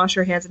often you wash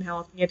your hands and how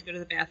often you have to go to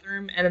the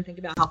bathroom, and then think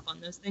about how fun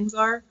those things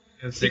are.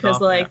 Because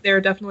there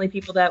are definitely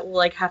people that will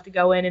like have to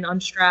go in and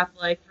unstrap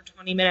like for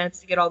 20 minutes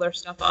to get all their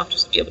stuff off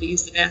just to be able to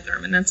use the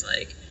bathroom, and that's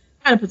like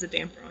kind of puts a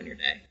damper on your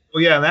day.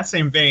 Well, yeah, in that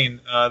same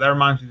vein, that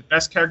reminds me, the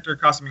best character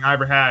costuming I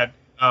ever had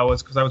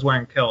was because I was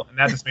wearing a kilt, and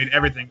that just made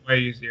everything way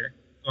easier.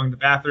 Going to the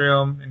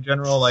bathroom in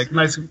general, like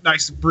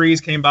nice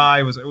breeze came by.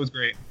 It was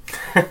great.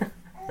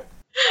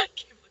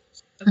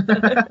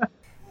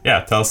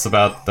 Yeah, tell us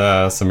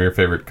about some of your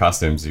favorite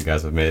costumes you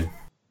guys have made.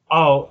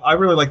 Oh, I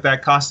really like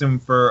that costume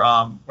for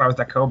where I was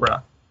that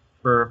Cobra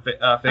for The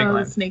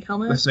Fakeland. snake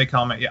helmet. The snake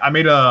helmet. Yeah, I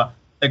made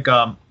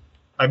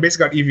I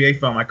basically got EVA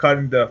foam. I cut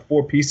into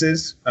 4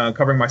 pieces,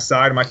 covering my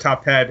side and my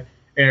top head,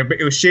 and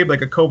it was shaped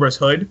like a Cobra's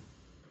hood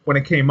when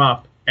it came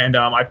up. And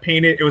I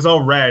painted. It was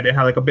all red and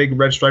had like a big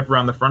red stripe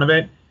around the front of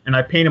it. And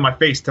I painted my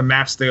face to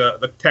match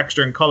the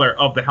texture and color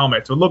of the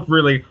helmet, so it looked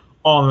really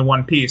all in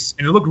one piece,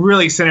 and it looked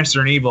really sinister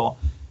and evil.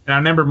 And I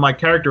remember my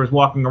character was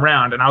walking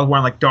around, and I was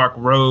wearing like dark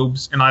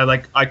robes, and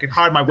I could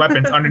hide my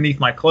weapons underneath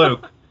my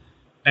cloak.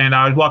 And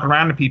I was walking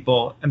around to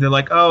people, and they're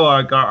like, "Oh,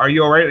 are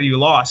you all right? Are you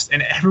lost?"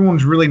 And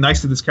everyone's really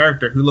nice to this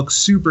character who looks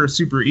super,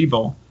 super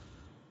evil.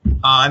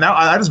 And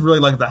I just really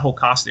liked that whole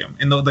costume.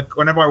 And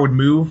whenever I would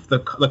move, the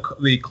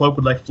cloak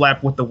would like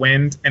flap with the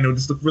wind, and it would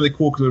just look really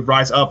cool because it would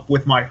rise up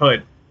with my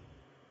hood.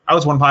 That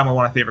was one of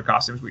my favorite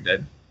costumes we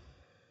did.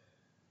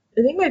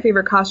 I think my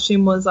favorite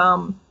costume was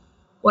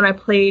when I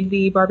played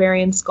the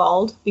Barbarian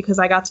Skald, because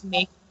I got to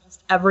make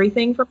almost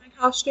everything for my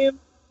costume.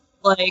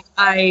 Like,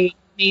 I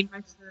made my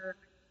shirt,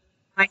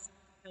 my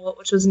kilt,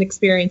 which was an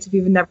experience if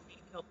you've never made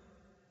a kilt.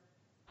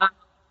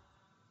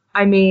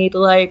 I made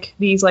like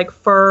these like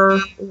fur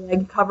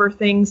leg cover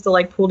things to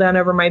like pull down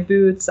over my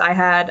boots. I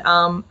had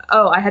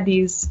I had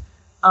these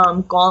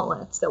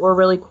gauntlets that were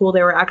really cool.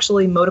 They were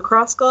actually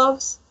motocross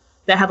gloves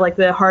that had like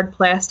the hard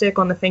plastic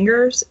on the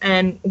fingers,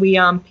 and we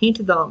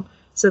painted them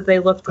so that they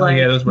looked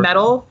like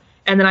metal. Cool.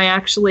 And then I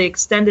actually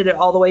extended it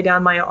all the way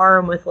down my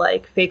arm with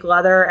like fake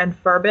leather and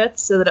fur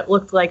bits so that it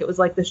looked like it was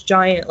like this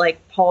giant like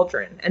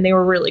pauldron, and they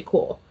were really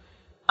cool.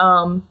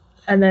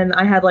 And then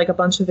I had like a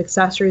bunch of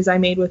accessories I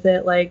made with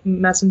it, like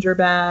messenger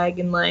bag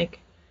and like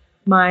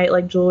my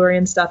like jewelry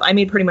and stuff. I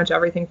made pretty much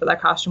everything for that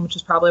costume, which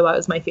is probably why it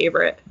was my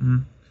favorite.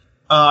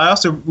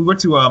 Mm-hmm. We went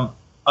to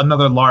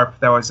another LARP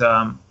that was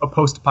a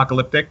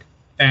post-apocalyptic,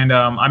 and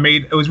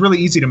it was really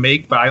easy to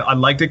make, but I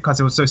liked it because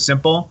it was so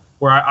simple.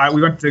 Where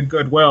we went to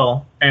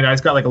Goodwill, and I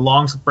just got like a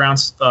long brown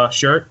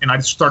shirt, and I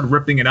just started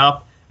ripping it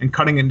up and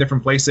cutting in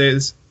different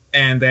places,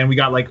 and then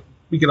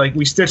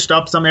we stitched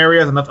up some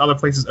areas and left other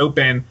places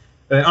open.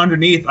 And then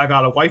underneath, I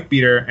got a wife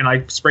beater, and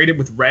I sprayed it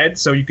with red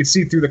so you could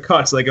see through the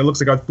cuts. Like, it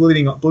looks like I was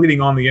bleeding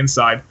on the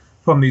inside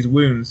from these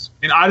wounds.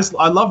 And I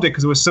loved it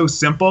because it was so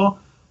simple,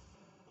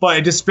 but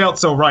it just felt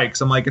so right.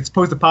 Because I'm like, it's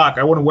post-apoc.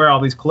 I wouldn't wear all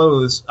these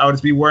clothes. I would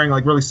just be wearing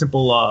like really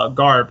simple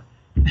garb.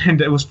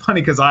 And it was funny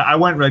because I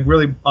went like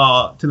really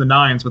to the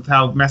nines with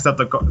how messed up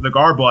the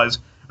garb was.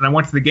 And I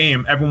went to the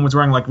game. Everyone was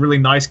wearing like really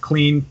nice,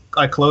 clean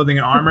clothing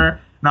and armor.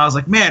 And I was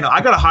like, man,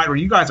 I gotta hide where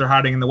you guys are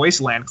hiding in the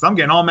wasteland because I'm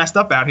getting all messed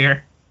up out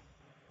here.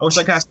 I wish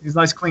I could have these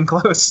nice, clean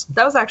clothes.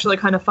 That was actually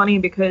kind of funny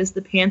because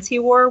the pants he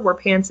wore were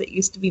pants that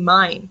used to be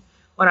mine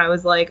when I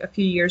was like a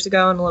few years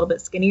ago and a little bit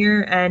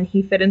skinnier, and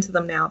he fit into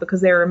them now because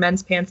they were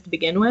men's pants to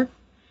begin with.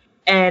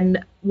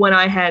 And when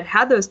I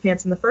had those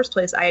pants in the first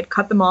place, I had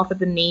cut them off at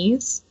the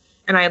knees,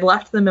 and I had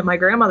left them at my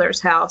grandmother's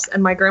house,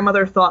 and my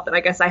grandmother thought that I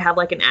guess I had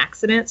like an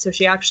accident, so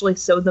she actually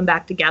sewed them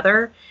back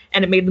together,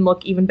 and it made them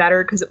look even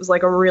better because it was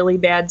like a really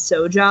bad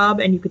sew job,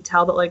 and you could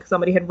tell that like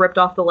somebody had ripped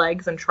off the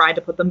legs and tried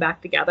to put them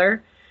back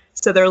together.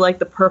 So they're like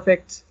the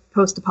perfect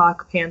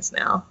post-apoc pants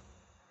now.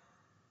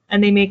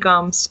 And they make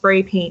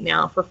spray paint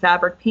now for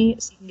fabric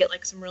paint, so you can get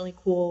like some really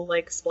cool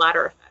like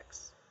splatter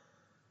effects.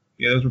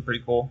 Yeah, those were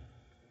pretty cool.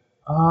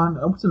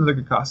 What's another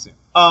good costume?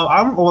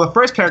 The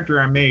first character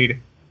I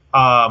made,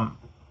 I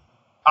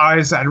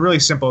had really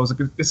simple.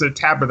 It's a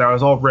tabard that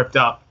was all ripped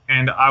up,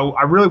 and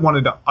I really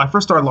wanted to. I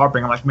first started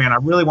LARPing. I'm like, man, I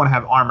really want to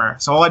have armor.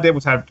 So all I did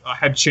was have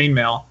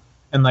chainmail,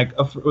 and like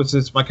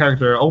my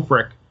character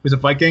Ulfric, who's a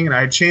Viking, and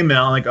I had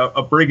chainmail and like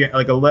a brigand,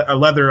 like a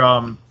leather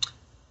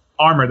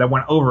armor that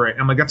went over it.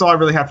 And I'm like, that's all I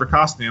really had for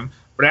costume.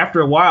 But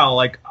after a while,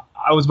 like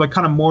I was like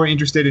kind of more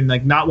interested in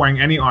like not wearing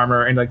any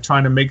armor and like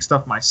trying to make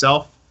stuff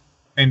myself.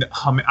 And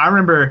I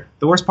remember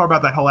the worst part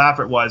about that whole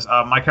effort was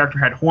my character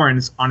had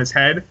horns on his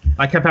head.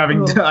 I kept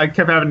having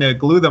to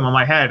glue them on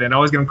my head, and I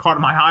was getting caught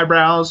in my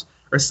eyebrows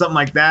or something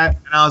like that.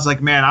 And I was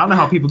like, man, I don't know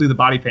how people do the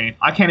body paint.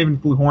 I can't even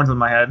glue horns on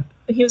my head.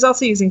 He was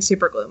also using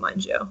super glue,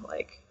 mind you.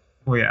 Like,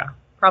 well, yeah.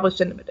 Probably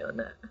shouldn't have been doing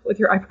that with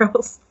your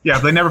eyebrows. Yeah,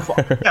 but they never fall.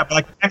 Yeah, but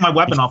I can hang my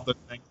weapon off those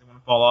things. They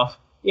wouldn't fall off.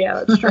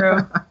 Yeah, that's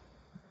true.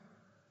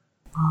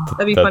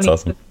 That'd be funny.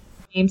 Awesome.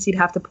 Games he'd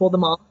have to pull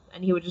them off,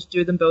 and he would just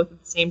do them both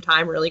at the same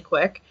time really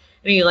quick.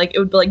 And he it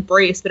would be like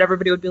brace, but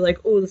everybody would be like,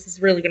 "Oh, this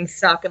is really gonna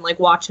suck," and like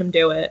watch him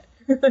do it.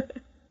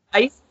 I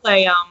used to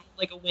play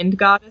like a wind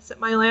goddess at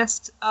my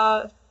last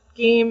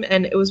game,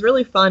 and it was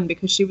really fun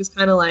because she was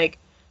kind of like,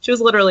 she was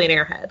literally an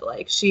airhead.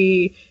 Like,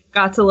 she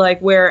got to like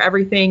wear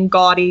everything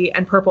gaudy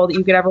and purple that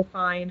you could ever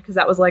find because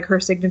that was like her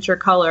signature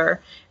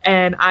color.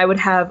 And I would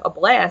have a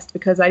blast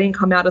because I didn't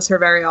come out as her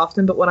very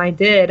often, but when I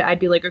did, I'd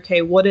be like,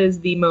 okay, what is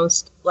the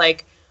most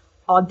like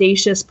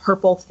audacious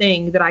purple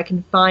thing that I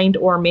can find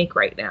or make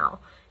right now?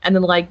 And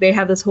then like they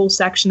have this whole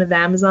section of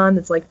Amazon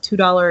that's like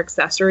 $2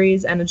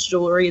 accessories, and it's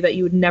jewelry that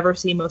you would never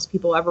see most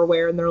people ever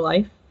wear in their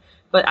life.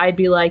 But I'd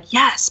be like,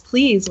 yes,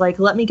 please, like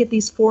let me get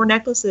these 4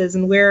 necklaces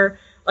and wear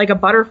like a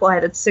butterfly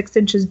that's 6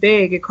 inches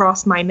big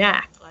across my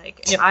neck.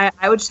 Like, you know,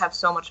 I would just have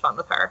so much fun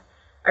with her.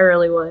 I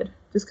really would,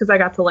 just because I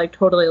got to like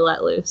totally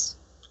let loose.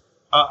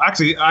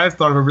 Actually, I've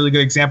thought of a really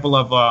good example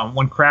of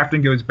when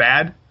crafting goes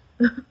bad.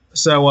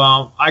 So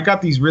I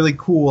got these really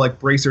cool like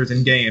bracers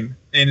in game,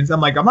 and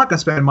I'm like, I'm not gonna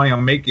spend money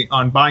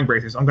on buying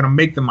bracers. I'm gonna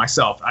make them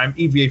myself. I'm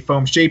EVA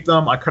foam shaped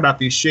them. I cut out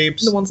these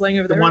shapes. The ones laying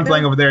over there. The ones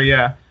laying over there,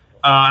 yeah.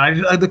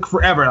 And I looked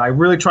forever. I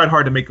really tried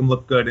hard to make them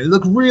look good. It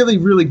looked really,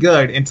 really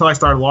good until I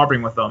started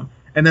LARPing with them.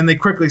 And then they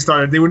quickly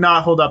started, they would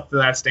not hold up to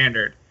that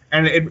standard.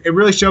 And it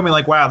really showed me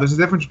like, wow, there's a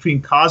difference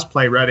between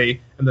cosplay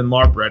ready and then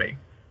LARP ready.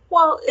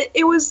 Well,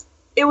 it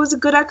was a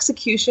good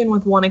execution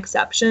with one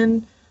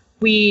exception.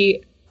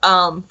 We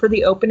for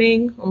the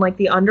opening on like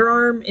the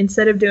underarm,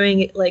 instead of doing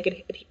it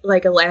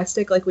like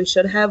elastic like we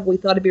should have, we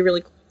thought it'd be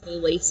really cool to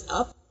lace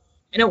up,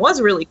 and it was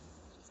really cool,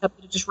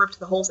 except it just ripped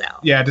the holes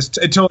out. Yeah,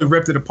 it totally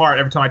ripped it apart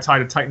every time I tried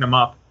to tighten them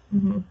up.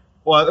 Mm-hmm.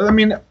 Well, I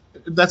mean,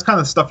 that's kind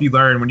of the stuff you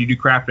learn when you do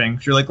crafting.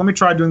 So you're like, let me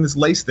try doing this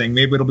lace thing.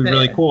 Maybe it'll be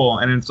really cool.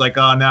 And it's like,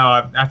 oh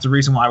no, that's the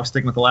reason why I was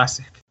sticking with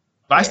elastic.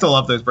 But I still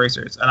love those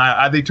bracers,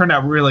 and they turned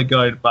out really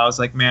good. But I was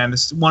like, man,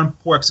 this one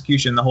poor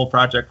execution, the whole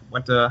project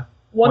went to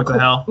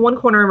hell. One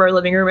corner of our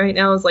living room right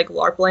now is like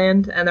LARP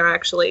land, and they're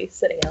actually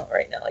sitting out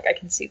right now. Like I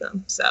can see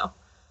them. So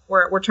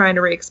we're trying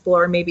to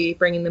re-explore, maybe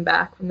bringing them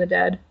back from the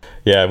dead.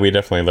 Yeah, we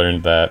definitely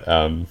learned that.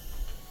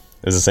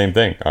 It's the same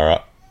thing.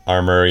 Our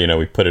armor,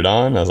 we put it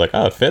on. I was like,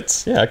 oh, it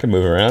fits. Yeah, I can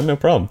move around, no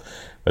problem.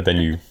 But then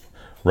you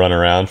run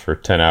around for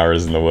 10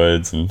 hours in the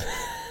woods and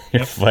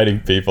you're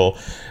fighting people.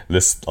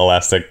 This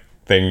elastic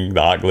thing,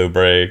 the hot glue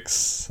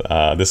breaks.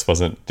 This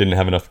didn't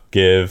have enough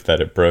give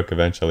that it broke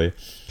eventually.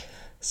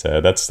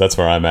 So that's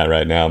where I'm at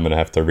right now. I'm gonna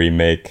have to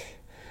remake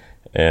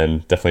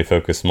and definitely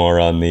focus more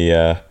on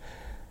the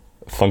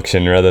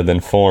function rather than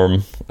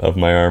form of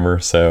my armor.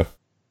 So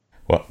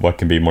what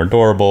can be more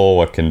durable?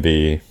 What can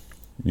be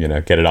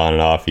get it on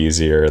and off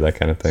easier, that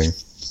kind of thing.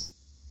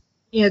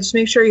 Yeah, just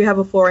make sure you have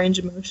a full range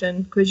of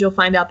motion, because you'll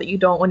find out that you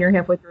don't when you're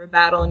halfway through a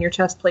battle and your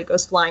chest plate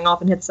goes flying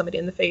off and hits somebody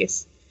in the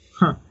face.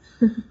 Huh.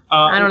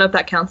 I don't know if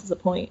that counts as a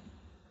point.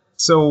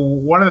 So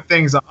one of the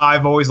things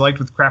I've always liked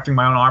with crafting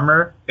my own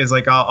armor is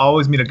like I'll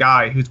always meet a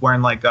guy who's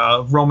wearing like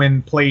a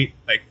Roman plate,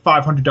 like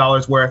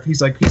 $500 worth.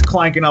 He's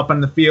clanking up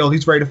on the field.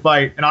 He's ready to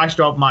fight. And I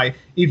show up my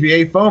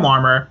EVA foam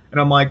armor and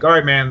I'm like, all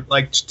right, man,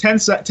 like 10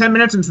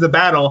 minutes into the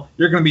battle,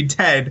 you're going to be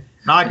dead.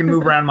 Now I can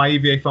move around my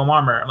EVA foam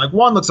armor. I'm like,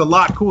 one looks a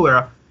lot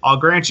cooler, I'll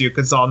grant you,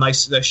 because it's all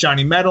nice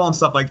shiny metal and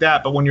stuff like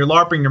that. But when you're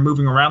LARPing, you're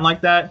moving around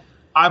like that.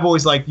 I've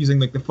always liked using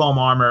like the foam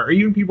armor, or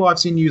even people I've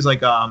seen use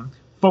like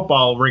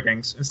football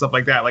riggings and stuff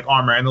like that, like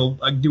armor, and they'll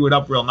like do it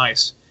up real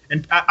nice.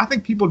 And I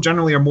think people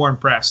generally are more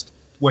impressed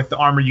with the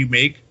armor you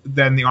make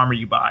than the armor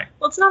you buy.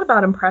 Well, it's not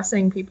about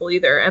impressing people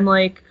either. And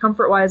like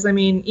comfort-wise, I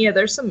mean, yeah,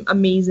 there's some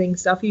amazing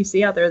stuff you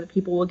see out there that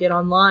people will get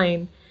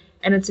online,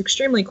 and it's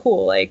extremely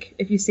cool. Like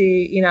if you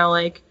see,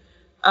 like,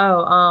 I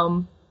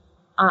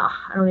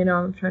don't even know,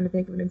 I'm trying to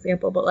think of an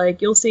example, but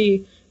like you'll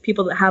see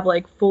people that have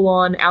like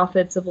full-on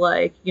outfits of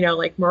like,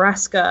 like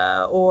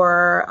Maresca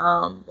or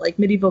like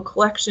medieval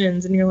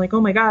collections, and you're like,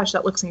 oh my gosh,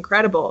 that looks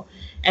incredible.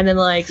 And then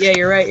like, yeah,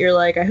 you're right, you're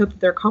like, I hope that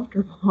they're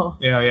comfortable.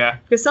 Yeah.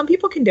 Because some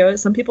people can do it,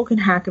 some people can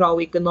hack it all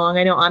weekend long.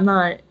 I know I'm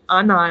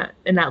not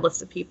in that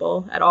list of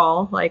people at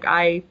all. Like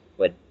I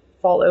would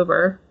fall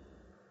over.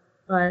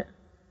 But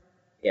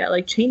yeah,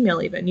 like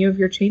chainmail, even your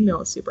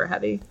chainmail is super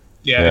heavy.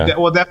 Yeah.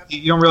 Well, that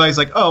you don't realize,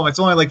 like, oh, it's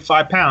only like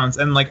 5 pounds,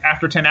 and like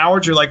after 10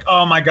 hours, you're like,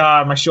 oh my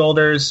god, my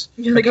shoulders.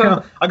 You're like,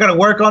 I gotta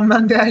work on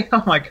Monday.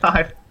 Oh my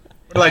god,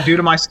 what did I do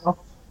to myself?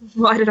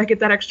 Why did I get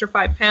that extra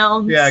 5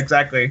 pounds? Yeah,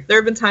 exactly. There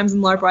have been times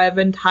in LARP where I've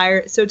been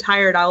so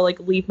tired I'll like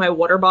leave my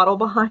water bottle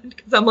behind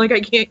because I'm like, I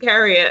can't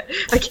carry it.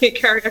 I can't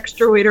carry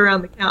extra weight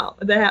around the camp.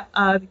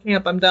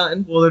 I'm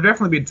done. Well, there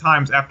definitely been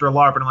times after a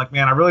LARP and I'm like,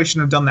 man, I really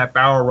shouldn't have done that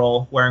barrel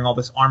roll wearing all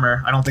this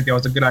armor. I don't think that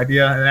was a good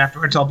idea. And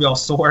afterwards I'll be all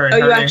sore. And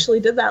you actually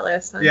did that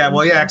last time? Yeah,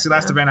 well, yeah, actually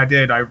last event I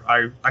did.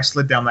 I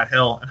slid down that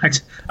hill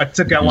and I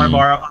took out one of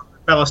our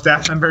fellow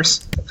staff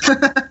members.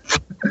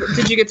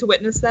 Did you get to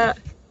witness that?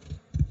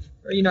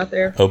 Or are you not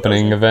there?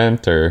 Opening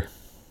event or?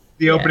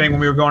 The opening when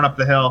we were going up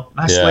the hill.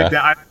 I slid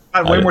down. I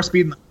had way more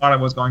speed than I thought I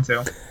was going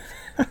to.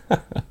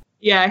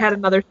 Yeah, I had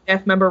another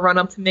staff member run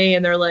up to me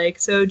and they're like,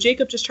 so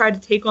Jacob just tried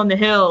to take on the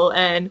hill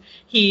and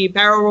he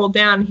barrel rolled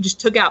down and he just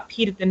took out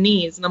Pete at the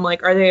knees. And I'm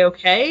like, are they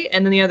okay?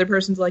 And then the other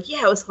person's like,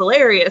 yeah, it was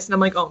hilarious. And I'm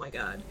like, oh my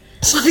god.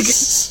 Like,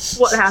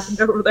 what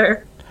happened over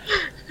there?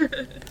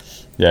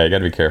 Yeah, you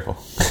gotta be careful.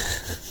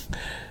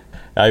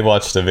 I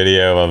watched a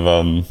video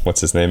of,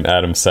 what's his name?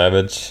 Adam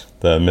Savage,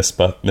 the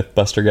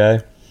Mythbuster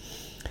guy.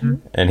 Mm-hmm.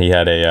 And he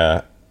had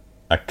a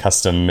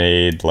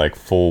custom-made, like,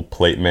 full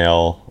plate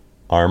mail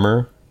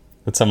armor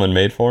that someone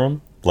made for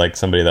him. Like,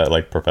 somebody that,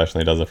 like,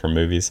 professionally does it for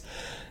movies.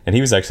 And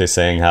he was actually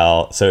saying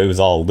so it was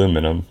all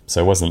aluminum,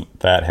 so it wasn't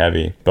that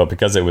heavy. But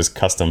because it was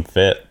custom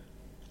fit,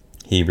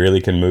 he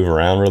really could move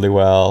around really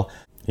well.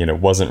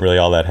 Wasn't really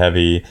all that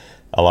heavy.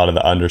 A lot of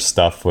the under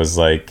stuff was,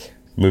 like,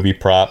 movie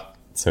prop.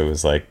 So it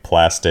was like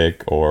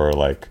plastic or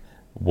like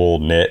wool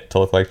knit to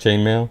look like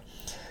chainmail.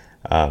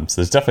 So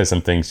there's definitely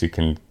some things you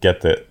can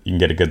get that you can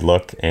get a good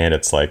look, and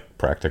it's like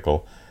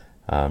practical.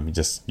 You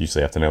just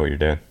usually have to know what you're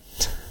doing.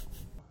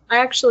 I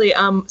actually,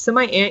 so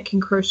my aunt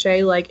can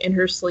crochet like in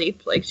her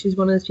sleep. Like she's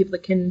one of those people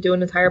that can do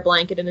an entire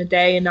blanket in a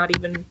day and not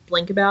even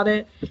blink about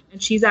it.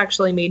 And she's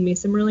actually made me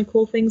some really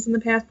cool things in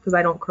the past because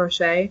I don't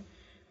crochet.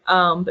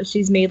 But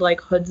she's made like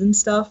hoods and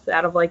stuff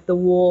out of like the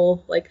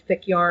wool, like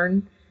thick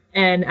yarn.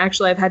 And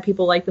actually, I've had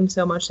people like them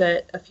so much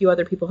that a few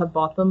other people have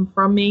bought them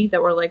from me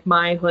that were like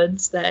my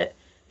hoods that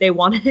they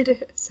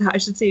wanted. So I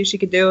should see if she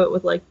could do it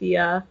with like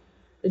the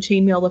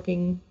chainmail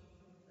looking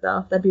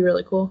stuff. That'd be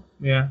really cool.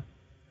 Yeah.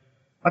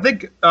 I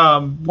think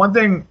one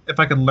thing, if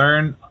I could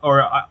learn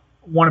or I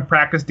want to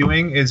practice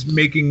doing, is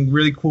making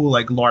really cool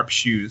like LARP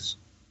shoes.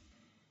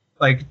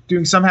 Like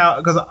doing somehow,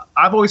 because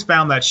I've always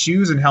found that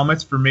shoes and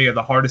helmets for me are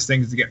the hardest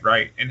things to get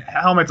right. And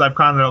helmets, I've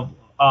kind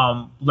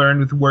of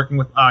learned with working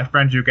with my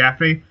friend Drew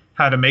Gaffney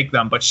how to make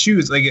them. But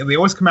shoes, like they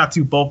always come out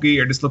too bulky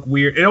or just look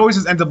weird. It always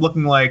just ends up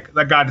looking like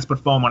that guy just put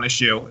foam on his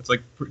shoe. It's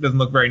like it doesn't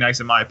look very nice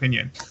in my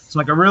opinion. So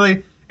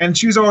like and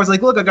shoes are always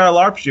like, look, I got a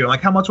LARP shoe. I'm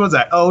like, how much was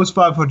that? Oh, it was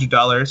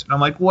 $500. And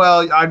I'm like,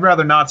 well, I'd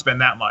rather not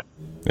spend that much.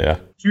 Yeah.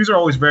 Shoes are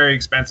always very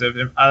expensive.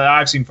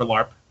 I've seen for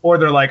LARP. Or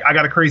they're like, I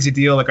got a crazy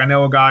deal. Like I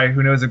know a guy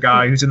who knows a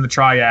guy who's in the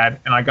triad,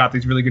 and I got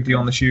these really good deal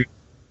on the shoe.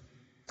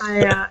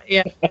 Yeah.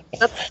 I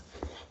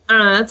don't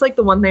know. That's like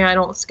the one thing I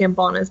don't skimp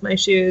on is my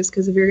shoes,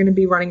 because if you're going to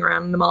be running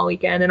around in them all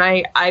weekend, and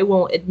I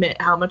won't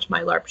admit how much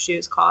my LARP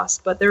shoes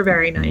cost, but they're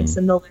very nice,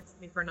 and they'll last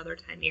me for another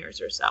 10 years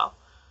or so.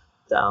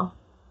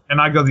 And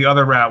I go the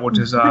other route, which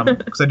is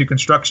because I do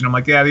construction. I'm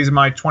like, yeah, these are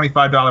my $25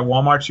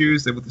 Walmart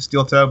shoes with the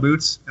steel toe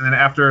boots. And then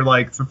after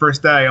like the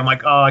first day, I'm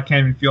like, oh, I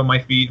can't even feel my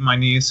feet and my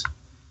knees.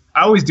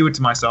 I always do it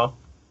to myself,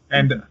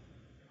 and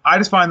I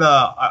just find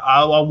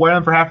I'll wear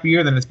them for half a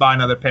year, then just buy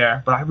another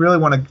pair. But I really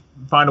want to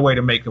find a way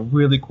to make a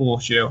really cool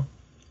shoe.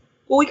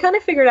 Well, we kind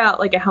of figured out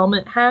like a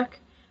helmet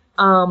hack.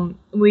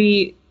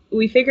 We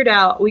figured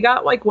out, we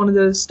got like one of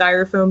those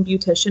styrofoam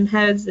beautician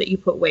heads that you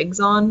put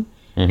wigs on,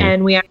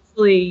 and we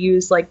actually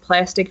used like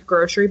plastic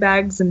grocery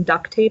bags and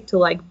duct tape to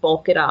like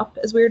bulk it up.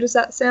 As weird as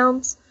that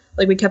sounds,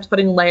 like we kept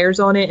putting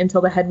layers on it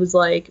until the head was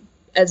like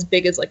as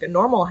big as like a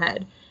normal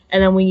head.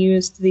 And then we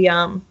used the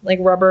like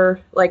rubber,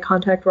 like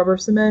contact rubber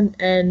cement,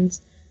 and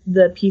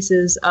the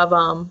pieces of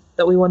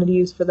that we wanted to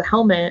use for the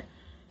helmet,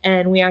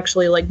 and we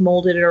actually like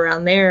molded it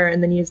around there,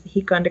 and then used the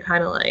heat gun to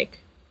kind of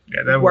like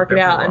work it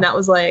out. And that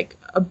was like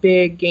a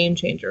big game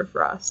changer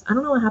for us. I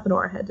don't know what happened to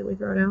our head. Did we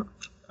throw it out?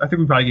 I think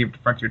we probably gave it to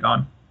Frontier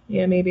Dawn.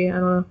 Yeah, maybe. I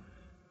don't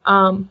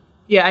know.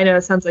 Yeah, I know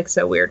it sounds like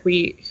so weird.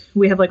 We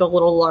have like a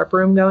little LARP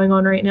room going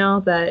on right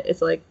now that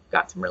is like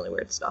got some really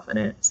weird stuff in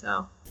it.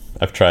 So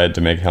I've tried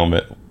to make a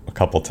helmet a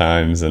couple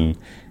times, and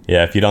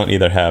yeah, if you don't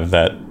either have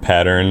that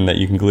pattern that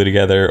you can glue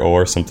together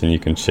or something you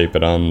can shape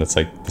it on that's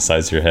like the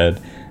size of your head,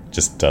 it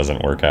just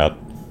doesn't work out.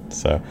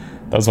 So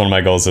that was one of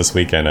my goals this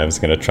weekend. I was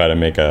going to try to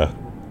make a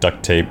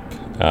duct tape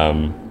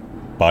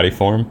body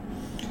form,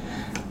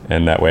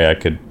 and that way I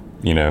could,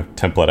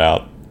 template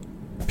out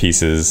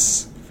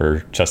pieces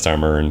for chest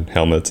armor and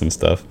helmets and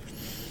stuff.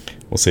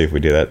 We'll see if we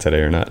do that today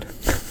or not.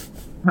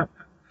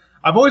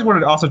 I've always wanted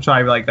to also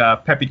try like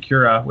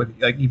Pepicura with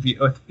like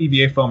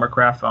EVA foam or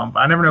craft foam, but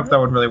I never know if that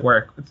would really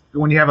work. It's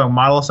when you have a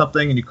model of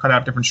something and you cut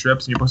out different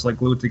strips and you're supposed to like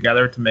glue it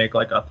together to make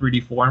like a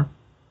 3D form.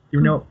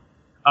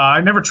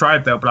 I never tried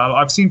it though, but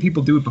I've seen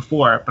people do it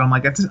before. But I'm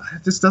like, it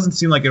just doesn't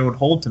seem like it would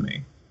hold to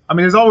me. I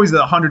mean, there's always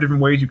 100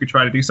 different ways you could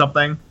try to do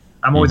something.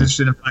 I'm always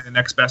interested in finding the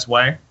next best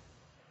way.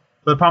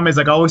 But the problem is,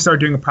 like, I always start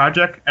doing a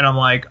project, and I'm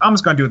like, I'm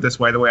just gonna do it this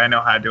way, the way I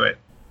know how to do it.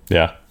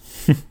 Yeah.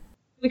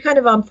 We kind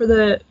of for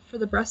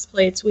the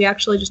breastplates, we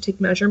actually just take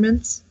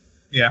measurements.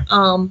 Yeah.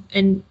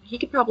 And he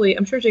could probably,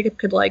 I'm sure Jacob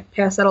could like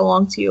pass that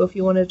along to you if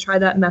you wanted to try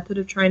that method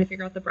of trying to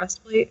figure out the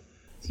breastplate,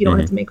 so you don't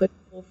have to make like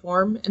a full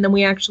form. And then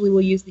we actually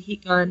will use the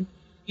heat gun.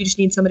 You just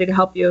need somebody to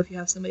help you if you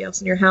have somebody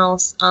else in your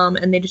house,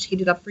 and they just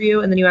heat it up for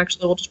you, and then you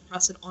actually will just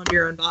press it onto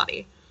your own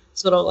body,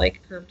 so it'll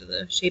like curve to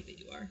the shape that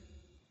you are.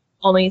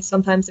 Only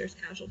sometimes there's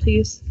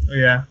casualties. Oh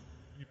yeah,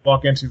 you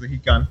walk into the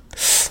heat gun.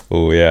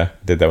 Oh yeah,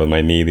 did that with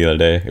my knee the other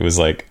day. It was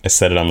like I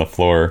set it on the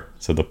floor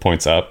so the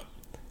point's up,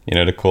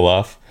 to cool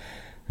off,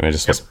 and I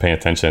just wasn't paying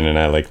attention, and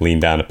I like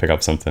leaned down to pick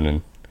up something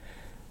and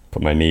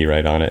put my knee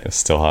right on it. It was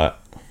still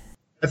hot.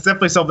 It's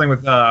definitely something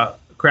with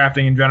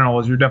crafting in general.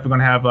 Is you're definitely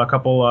going to have a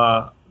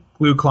couple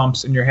glue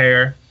clumps in your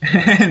hair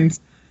and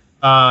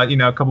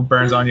a couple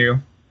burns on you.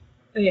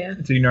 Oh, yeah.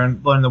 So you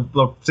learn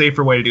the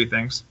safer way to do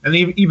things, and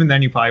even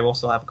then you probably will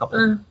still have a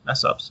couple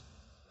mess ups.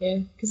 Yeah,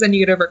 because then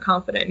you get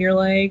overconfident and you're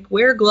like,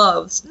 wear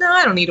gloves. No,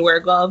 I don't need to wear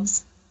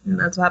gloves. And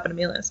that's what happened to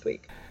me last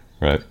week.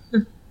 Right.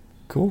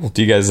 Cool.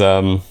 Do you guys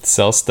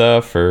sell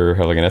stuff or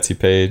have like an Etsy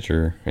page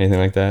or anything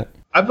like that?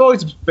 I've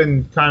always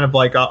been kind of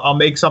like I'll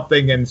make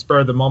something and spur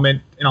of the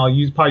moment, and I'll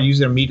probably use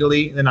it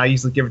immediately, and then I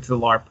usually give it to the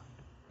LARP.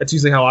 That's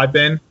usually how I've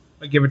been.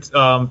 I give it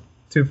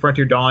to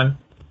Frontier Dawn,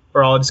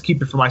 or I'll just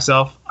keep it for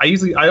myself. I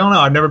don't know.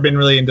 I've never been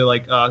really into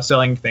like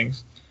selling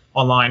things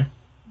online.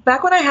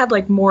 Back when I had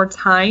like more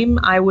time,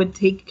 I would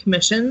take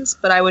commissions,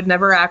 but I would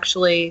never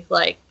actually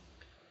like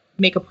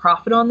make a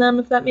profit on them,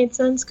 if that made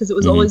sense, because it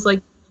was always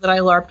like that I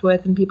LARPed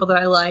with and people that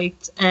I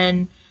liked,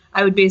 and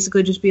I would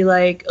basically just be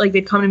like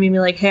they'd come to me and be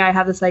like, hey, I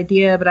have this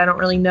idea, but I don't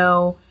really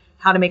know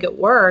how to make it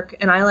work,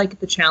 and I like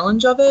the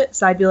challenge of it,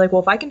 so I'd be like,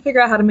 well, if I can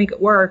figure out how to make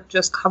it work,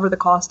 just cover the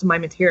cost of my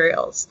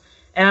materials.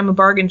 And I'm a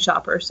bargain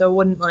shopper, so it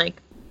wouldn't like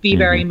be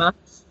very much.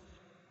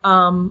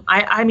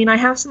 I mean, I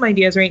have some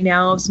ideas right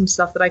now of some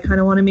stuff that I kind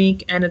of want to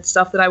make, and it's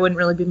stuff that I wouldn't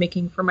really be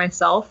making for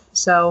myself.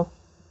 So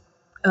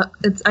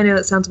I know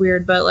that sounds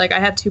weird, but like I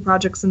had 2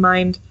 projects in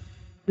mind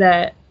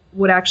that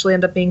would actually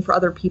end up being for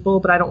other people,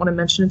 but I don't want to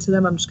mention it to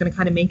them. I'm just going to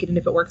kind of make it, and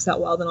if it works out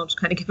well, then I'll just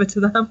kind of give it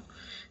to them.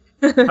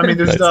 I mean,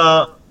 there's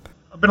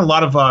been a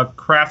lot of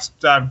crafts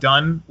that I've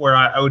done where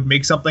I would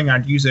make something,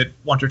 I'd use it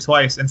once or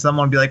twice, and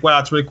someone would be like, wow,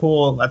 that's really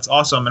cool, that's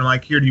awesome, and I'm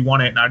like, here, do you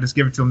want it? And I just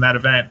give it to them that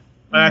event.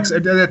 I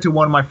did that to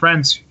one of my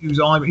friends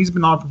he's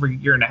been on for a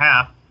year and a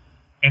half,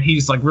 and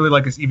he's like really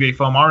like this EVA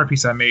foam armor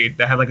piece I made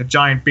that had like a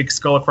giant big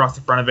skull across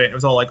the front of it. It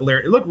was all like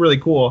layered. It looked really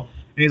cool.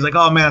 And he's like,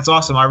 oh man, that's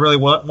awesome. I really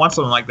want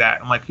something like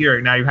that. I'm like, here,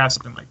 now you have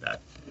something like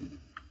that.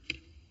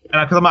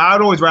 And because I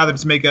would always rather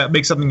just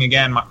make something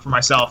again for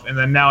myself. And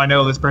then now I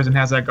know this person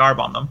has that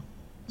garb on them,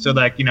 so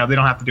that they don't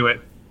have to do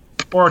it.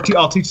 Or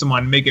I'll teach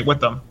someone, make it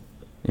with them.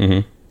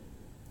 Mm-hmm.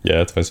 Yeah,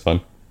 that's always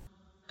fun.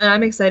 And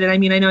I'm excited. I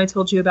mean, I know I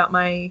told you about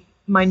my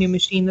new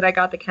machine that I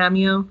got, the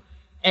Cameo,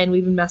 and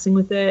we've been messing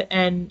with it.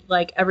 And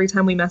like every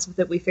time we mess with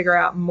it, we figure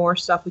out more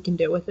stuff we can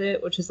do with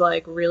it, which is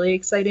like really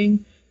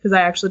exciting. Because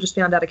I actually just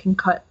found out it can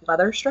cut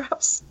leather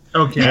straps.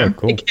 Okay, yeah,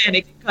 cool. It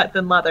can cut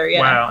thin leather.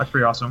 Yeah. Wow, that's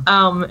pretty awesome.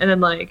 And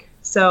then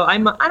so I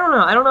don't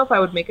know. I don't know if I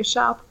would make a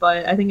shop,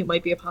 but I think it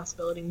might be a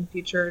possibility in the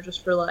future,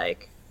 just for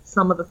like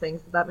some of the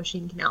things that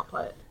machine can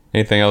output.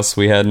 Anything else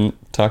we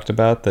hadn't talked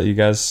about that you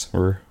guys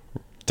were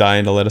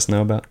dying to let us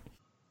know about?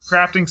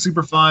 Crafting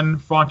super fun.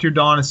 Frontier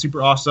Dawn is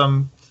super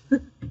awesome.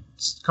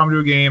 Just come to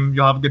a game,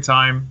 you'll have a good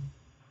time.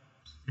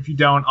 If you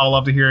don't, I'll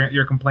love to hear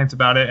your complaints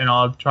about it, and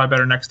I'll try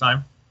better next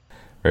time.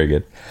 Very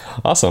good.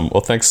 Awesome. Well,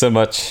 thanks so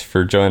much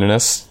for joining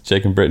us,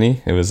 Jake and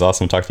Brittany. It was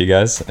awesome to talk to you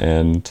guys,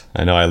 and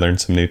I know I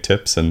learned some new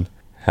tips and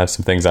have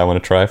some things I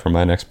want to try for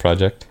my next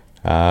project.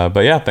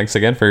 But yeah, thanks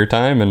again for your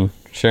time and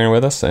sharing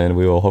with us, and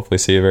we will hopefully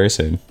see you very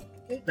soon.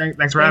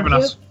 Thanks for having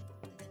us.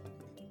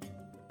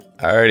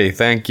 Alrighty,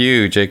 thank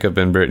you, Jacob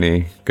and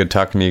Brittany. Good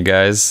talking to you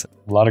guys.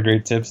 A lot of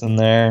great tips in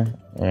there,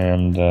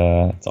 and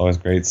it's always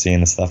great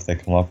seeing the stuff they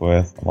come up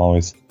with. I'm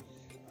always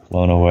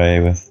blown away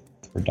with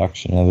the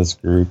production of this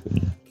group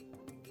and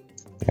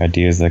the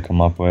ideas they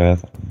come up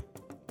with,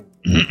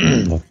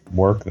 the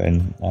work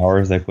and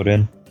hours they put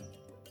in.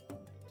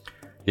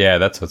 Yeah,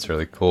 that's what's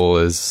really cool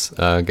is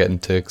getting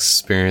to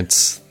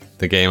experience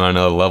the game on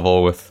another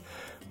level with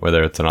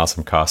whether it's an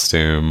awesome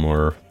costume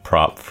or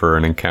prop for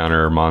an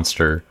encounter or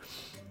monster,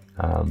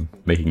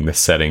 making the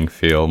setting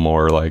feel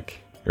more like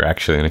you're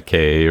actually in a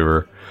cave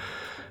or,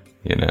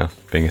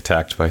 being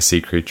attacked by sea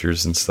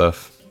creatures and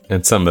stuff.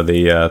 And some of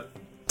the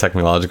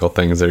technological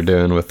things they're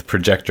doing with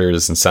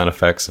projectors and sound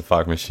effects and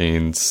fog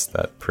machines,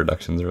 that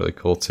production's really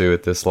cool too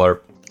at this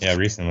LARP. Yeah,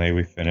 recently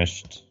we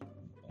finished,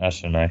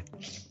 Ash and I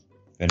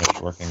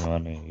finished working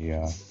on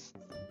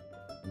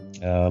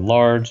a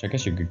large, I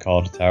guess you could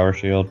call it a tower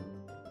shield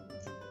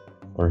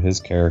for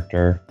his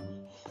character.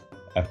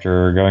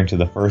 After going to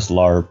the first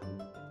LARP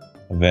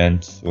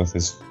event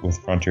with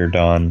Frontier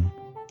Dawn,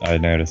 I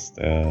noticed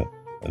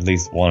at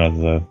least one of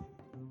the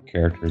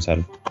characters had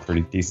a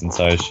pretty decent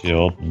sized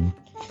shield, and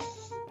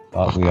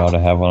thought we ought to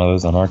have one of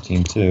those on our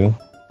team too.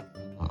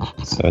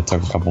 So it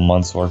took a couple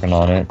months working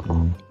on it,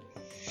 and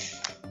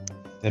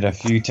did a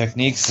few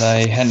techniques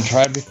I hadn't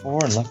tried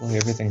before, and luckily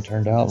everything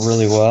turned out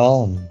really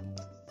well. And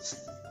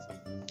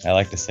I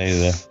like to say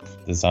the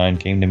design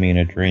came to me in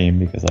a dream,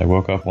 because I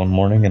woke up one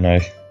morning and I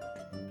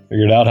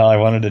figured out how I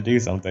wanted to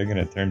do something, and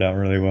it turned out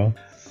really well.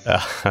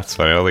 That's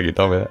funny. I don't think you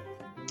told me that.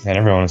 And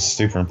everyone was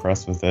super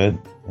impressed with it,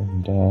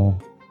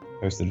 and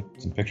posted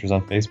some pictures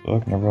on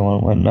Facebook, and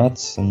everyone went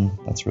nuts, and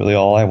that's really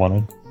all I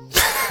wanted.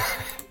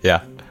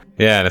 Yeah,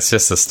 and it's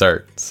just a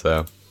start,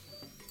 so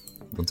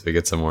once we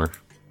get some more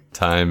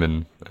time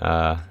and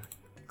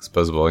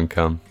exposable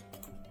income,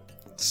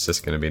 it's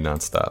just going to be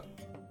nonstop.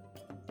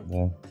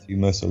 The two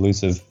most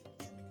elusive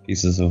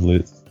pieces of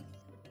loot.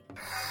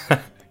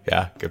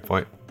 Yeah, good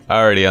point.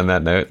 Alrighty, on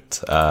that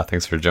note,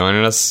 thanks for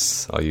joining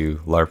us, all you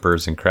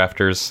LARPers and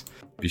crafters.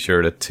 Be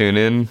sure to tune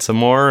in some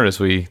more as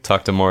we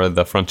talk to more of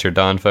the Frontier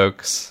Dawn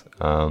folks.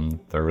 They're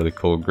a really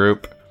cool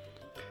group.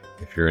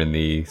 If you're in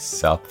the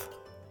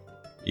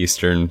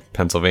southeastern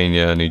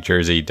Pennsylvania, New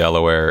Jersey,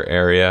 Delaware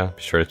area,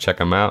 be sure to check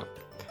them out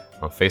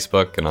on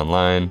Facebook and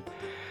online.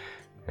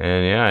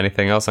 And yeah,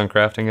 anything else on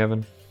crafting,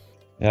 Evan?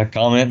 Yeah,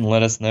 comment and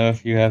let us know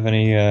if you have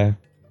any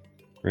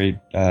great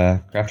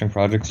crafting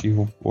projects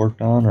you've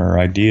worked on, or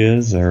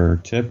ideas or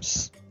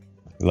tips.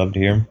 We'd love to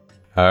hear them.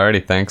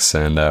 Alrighty, thanks,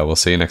 and we'll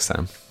see you next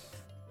time.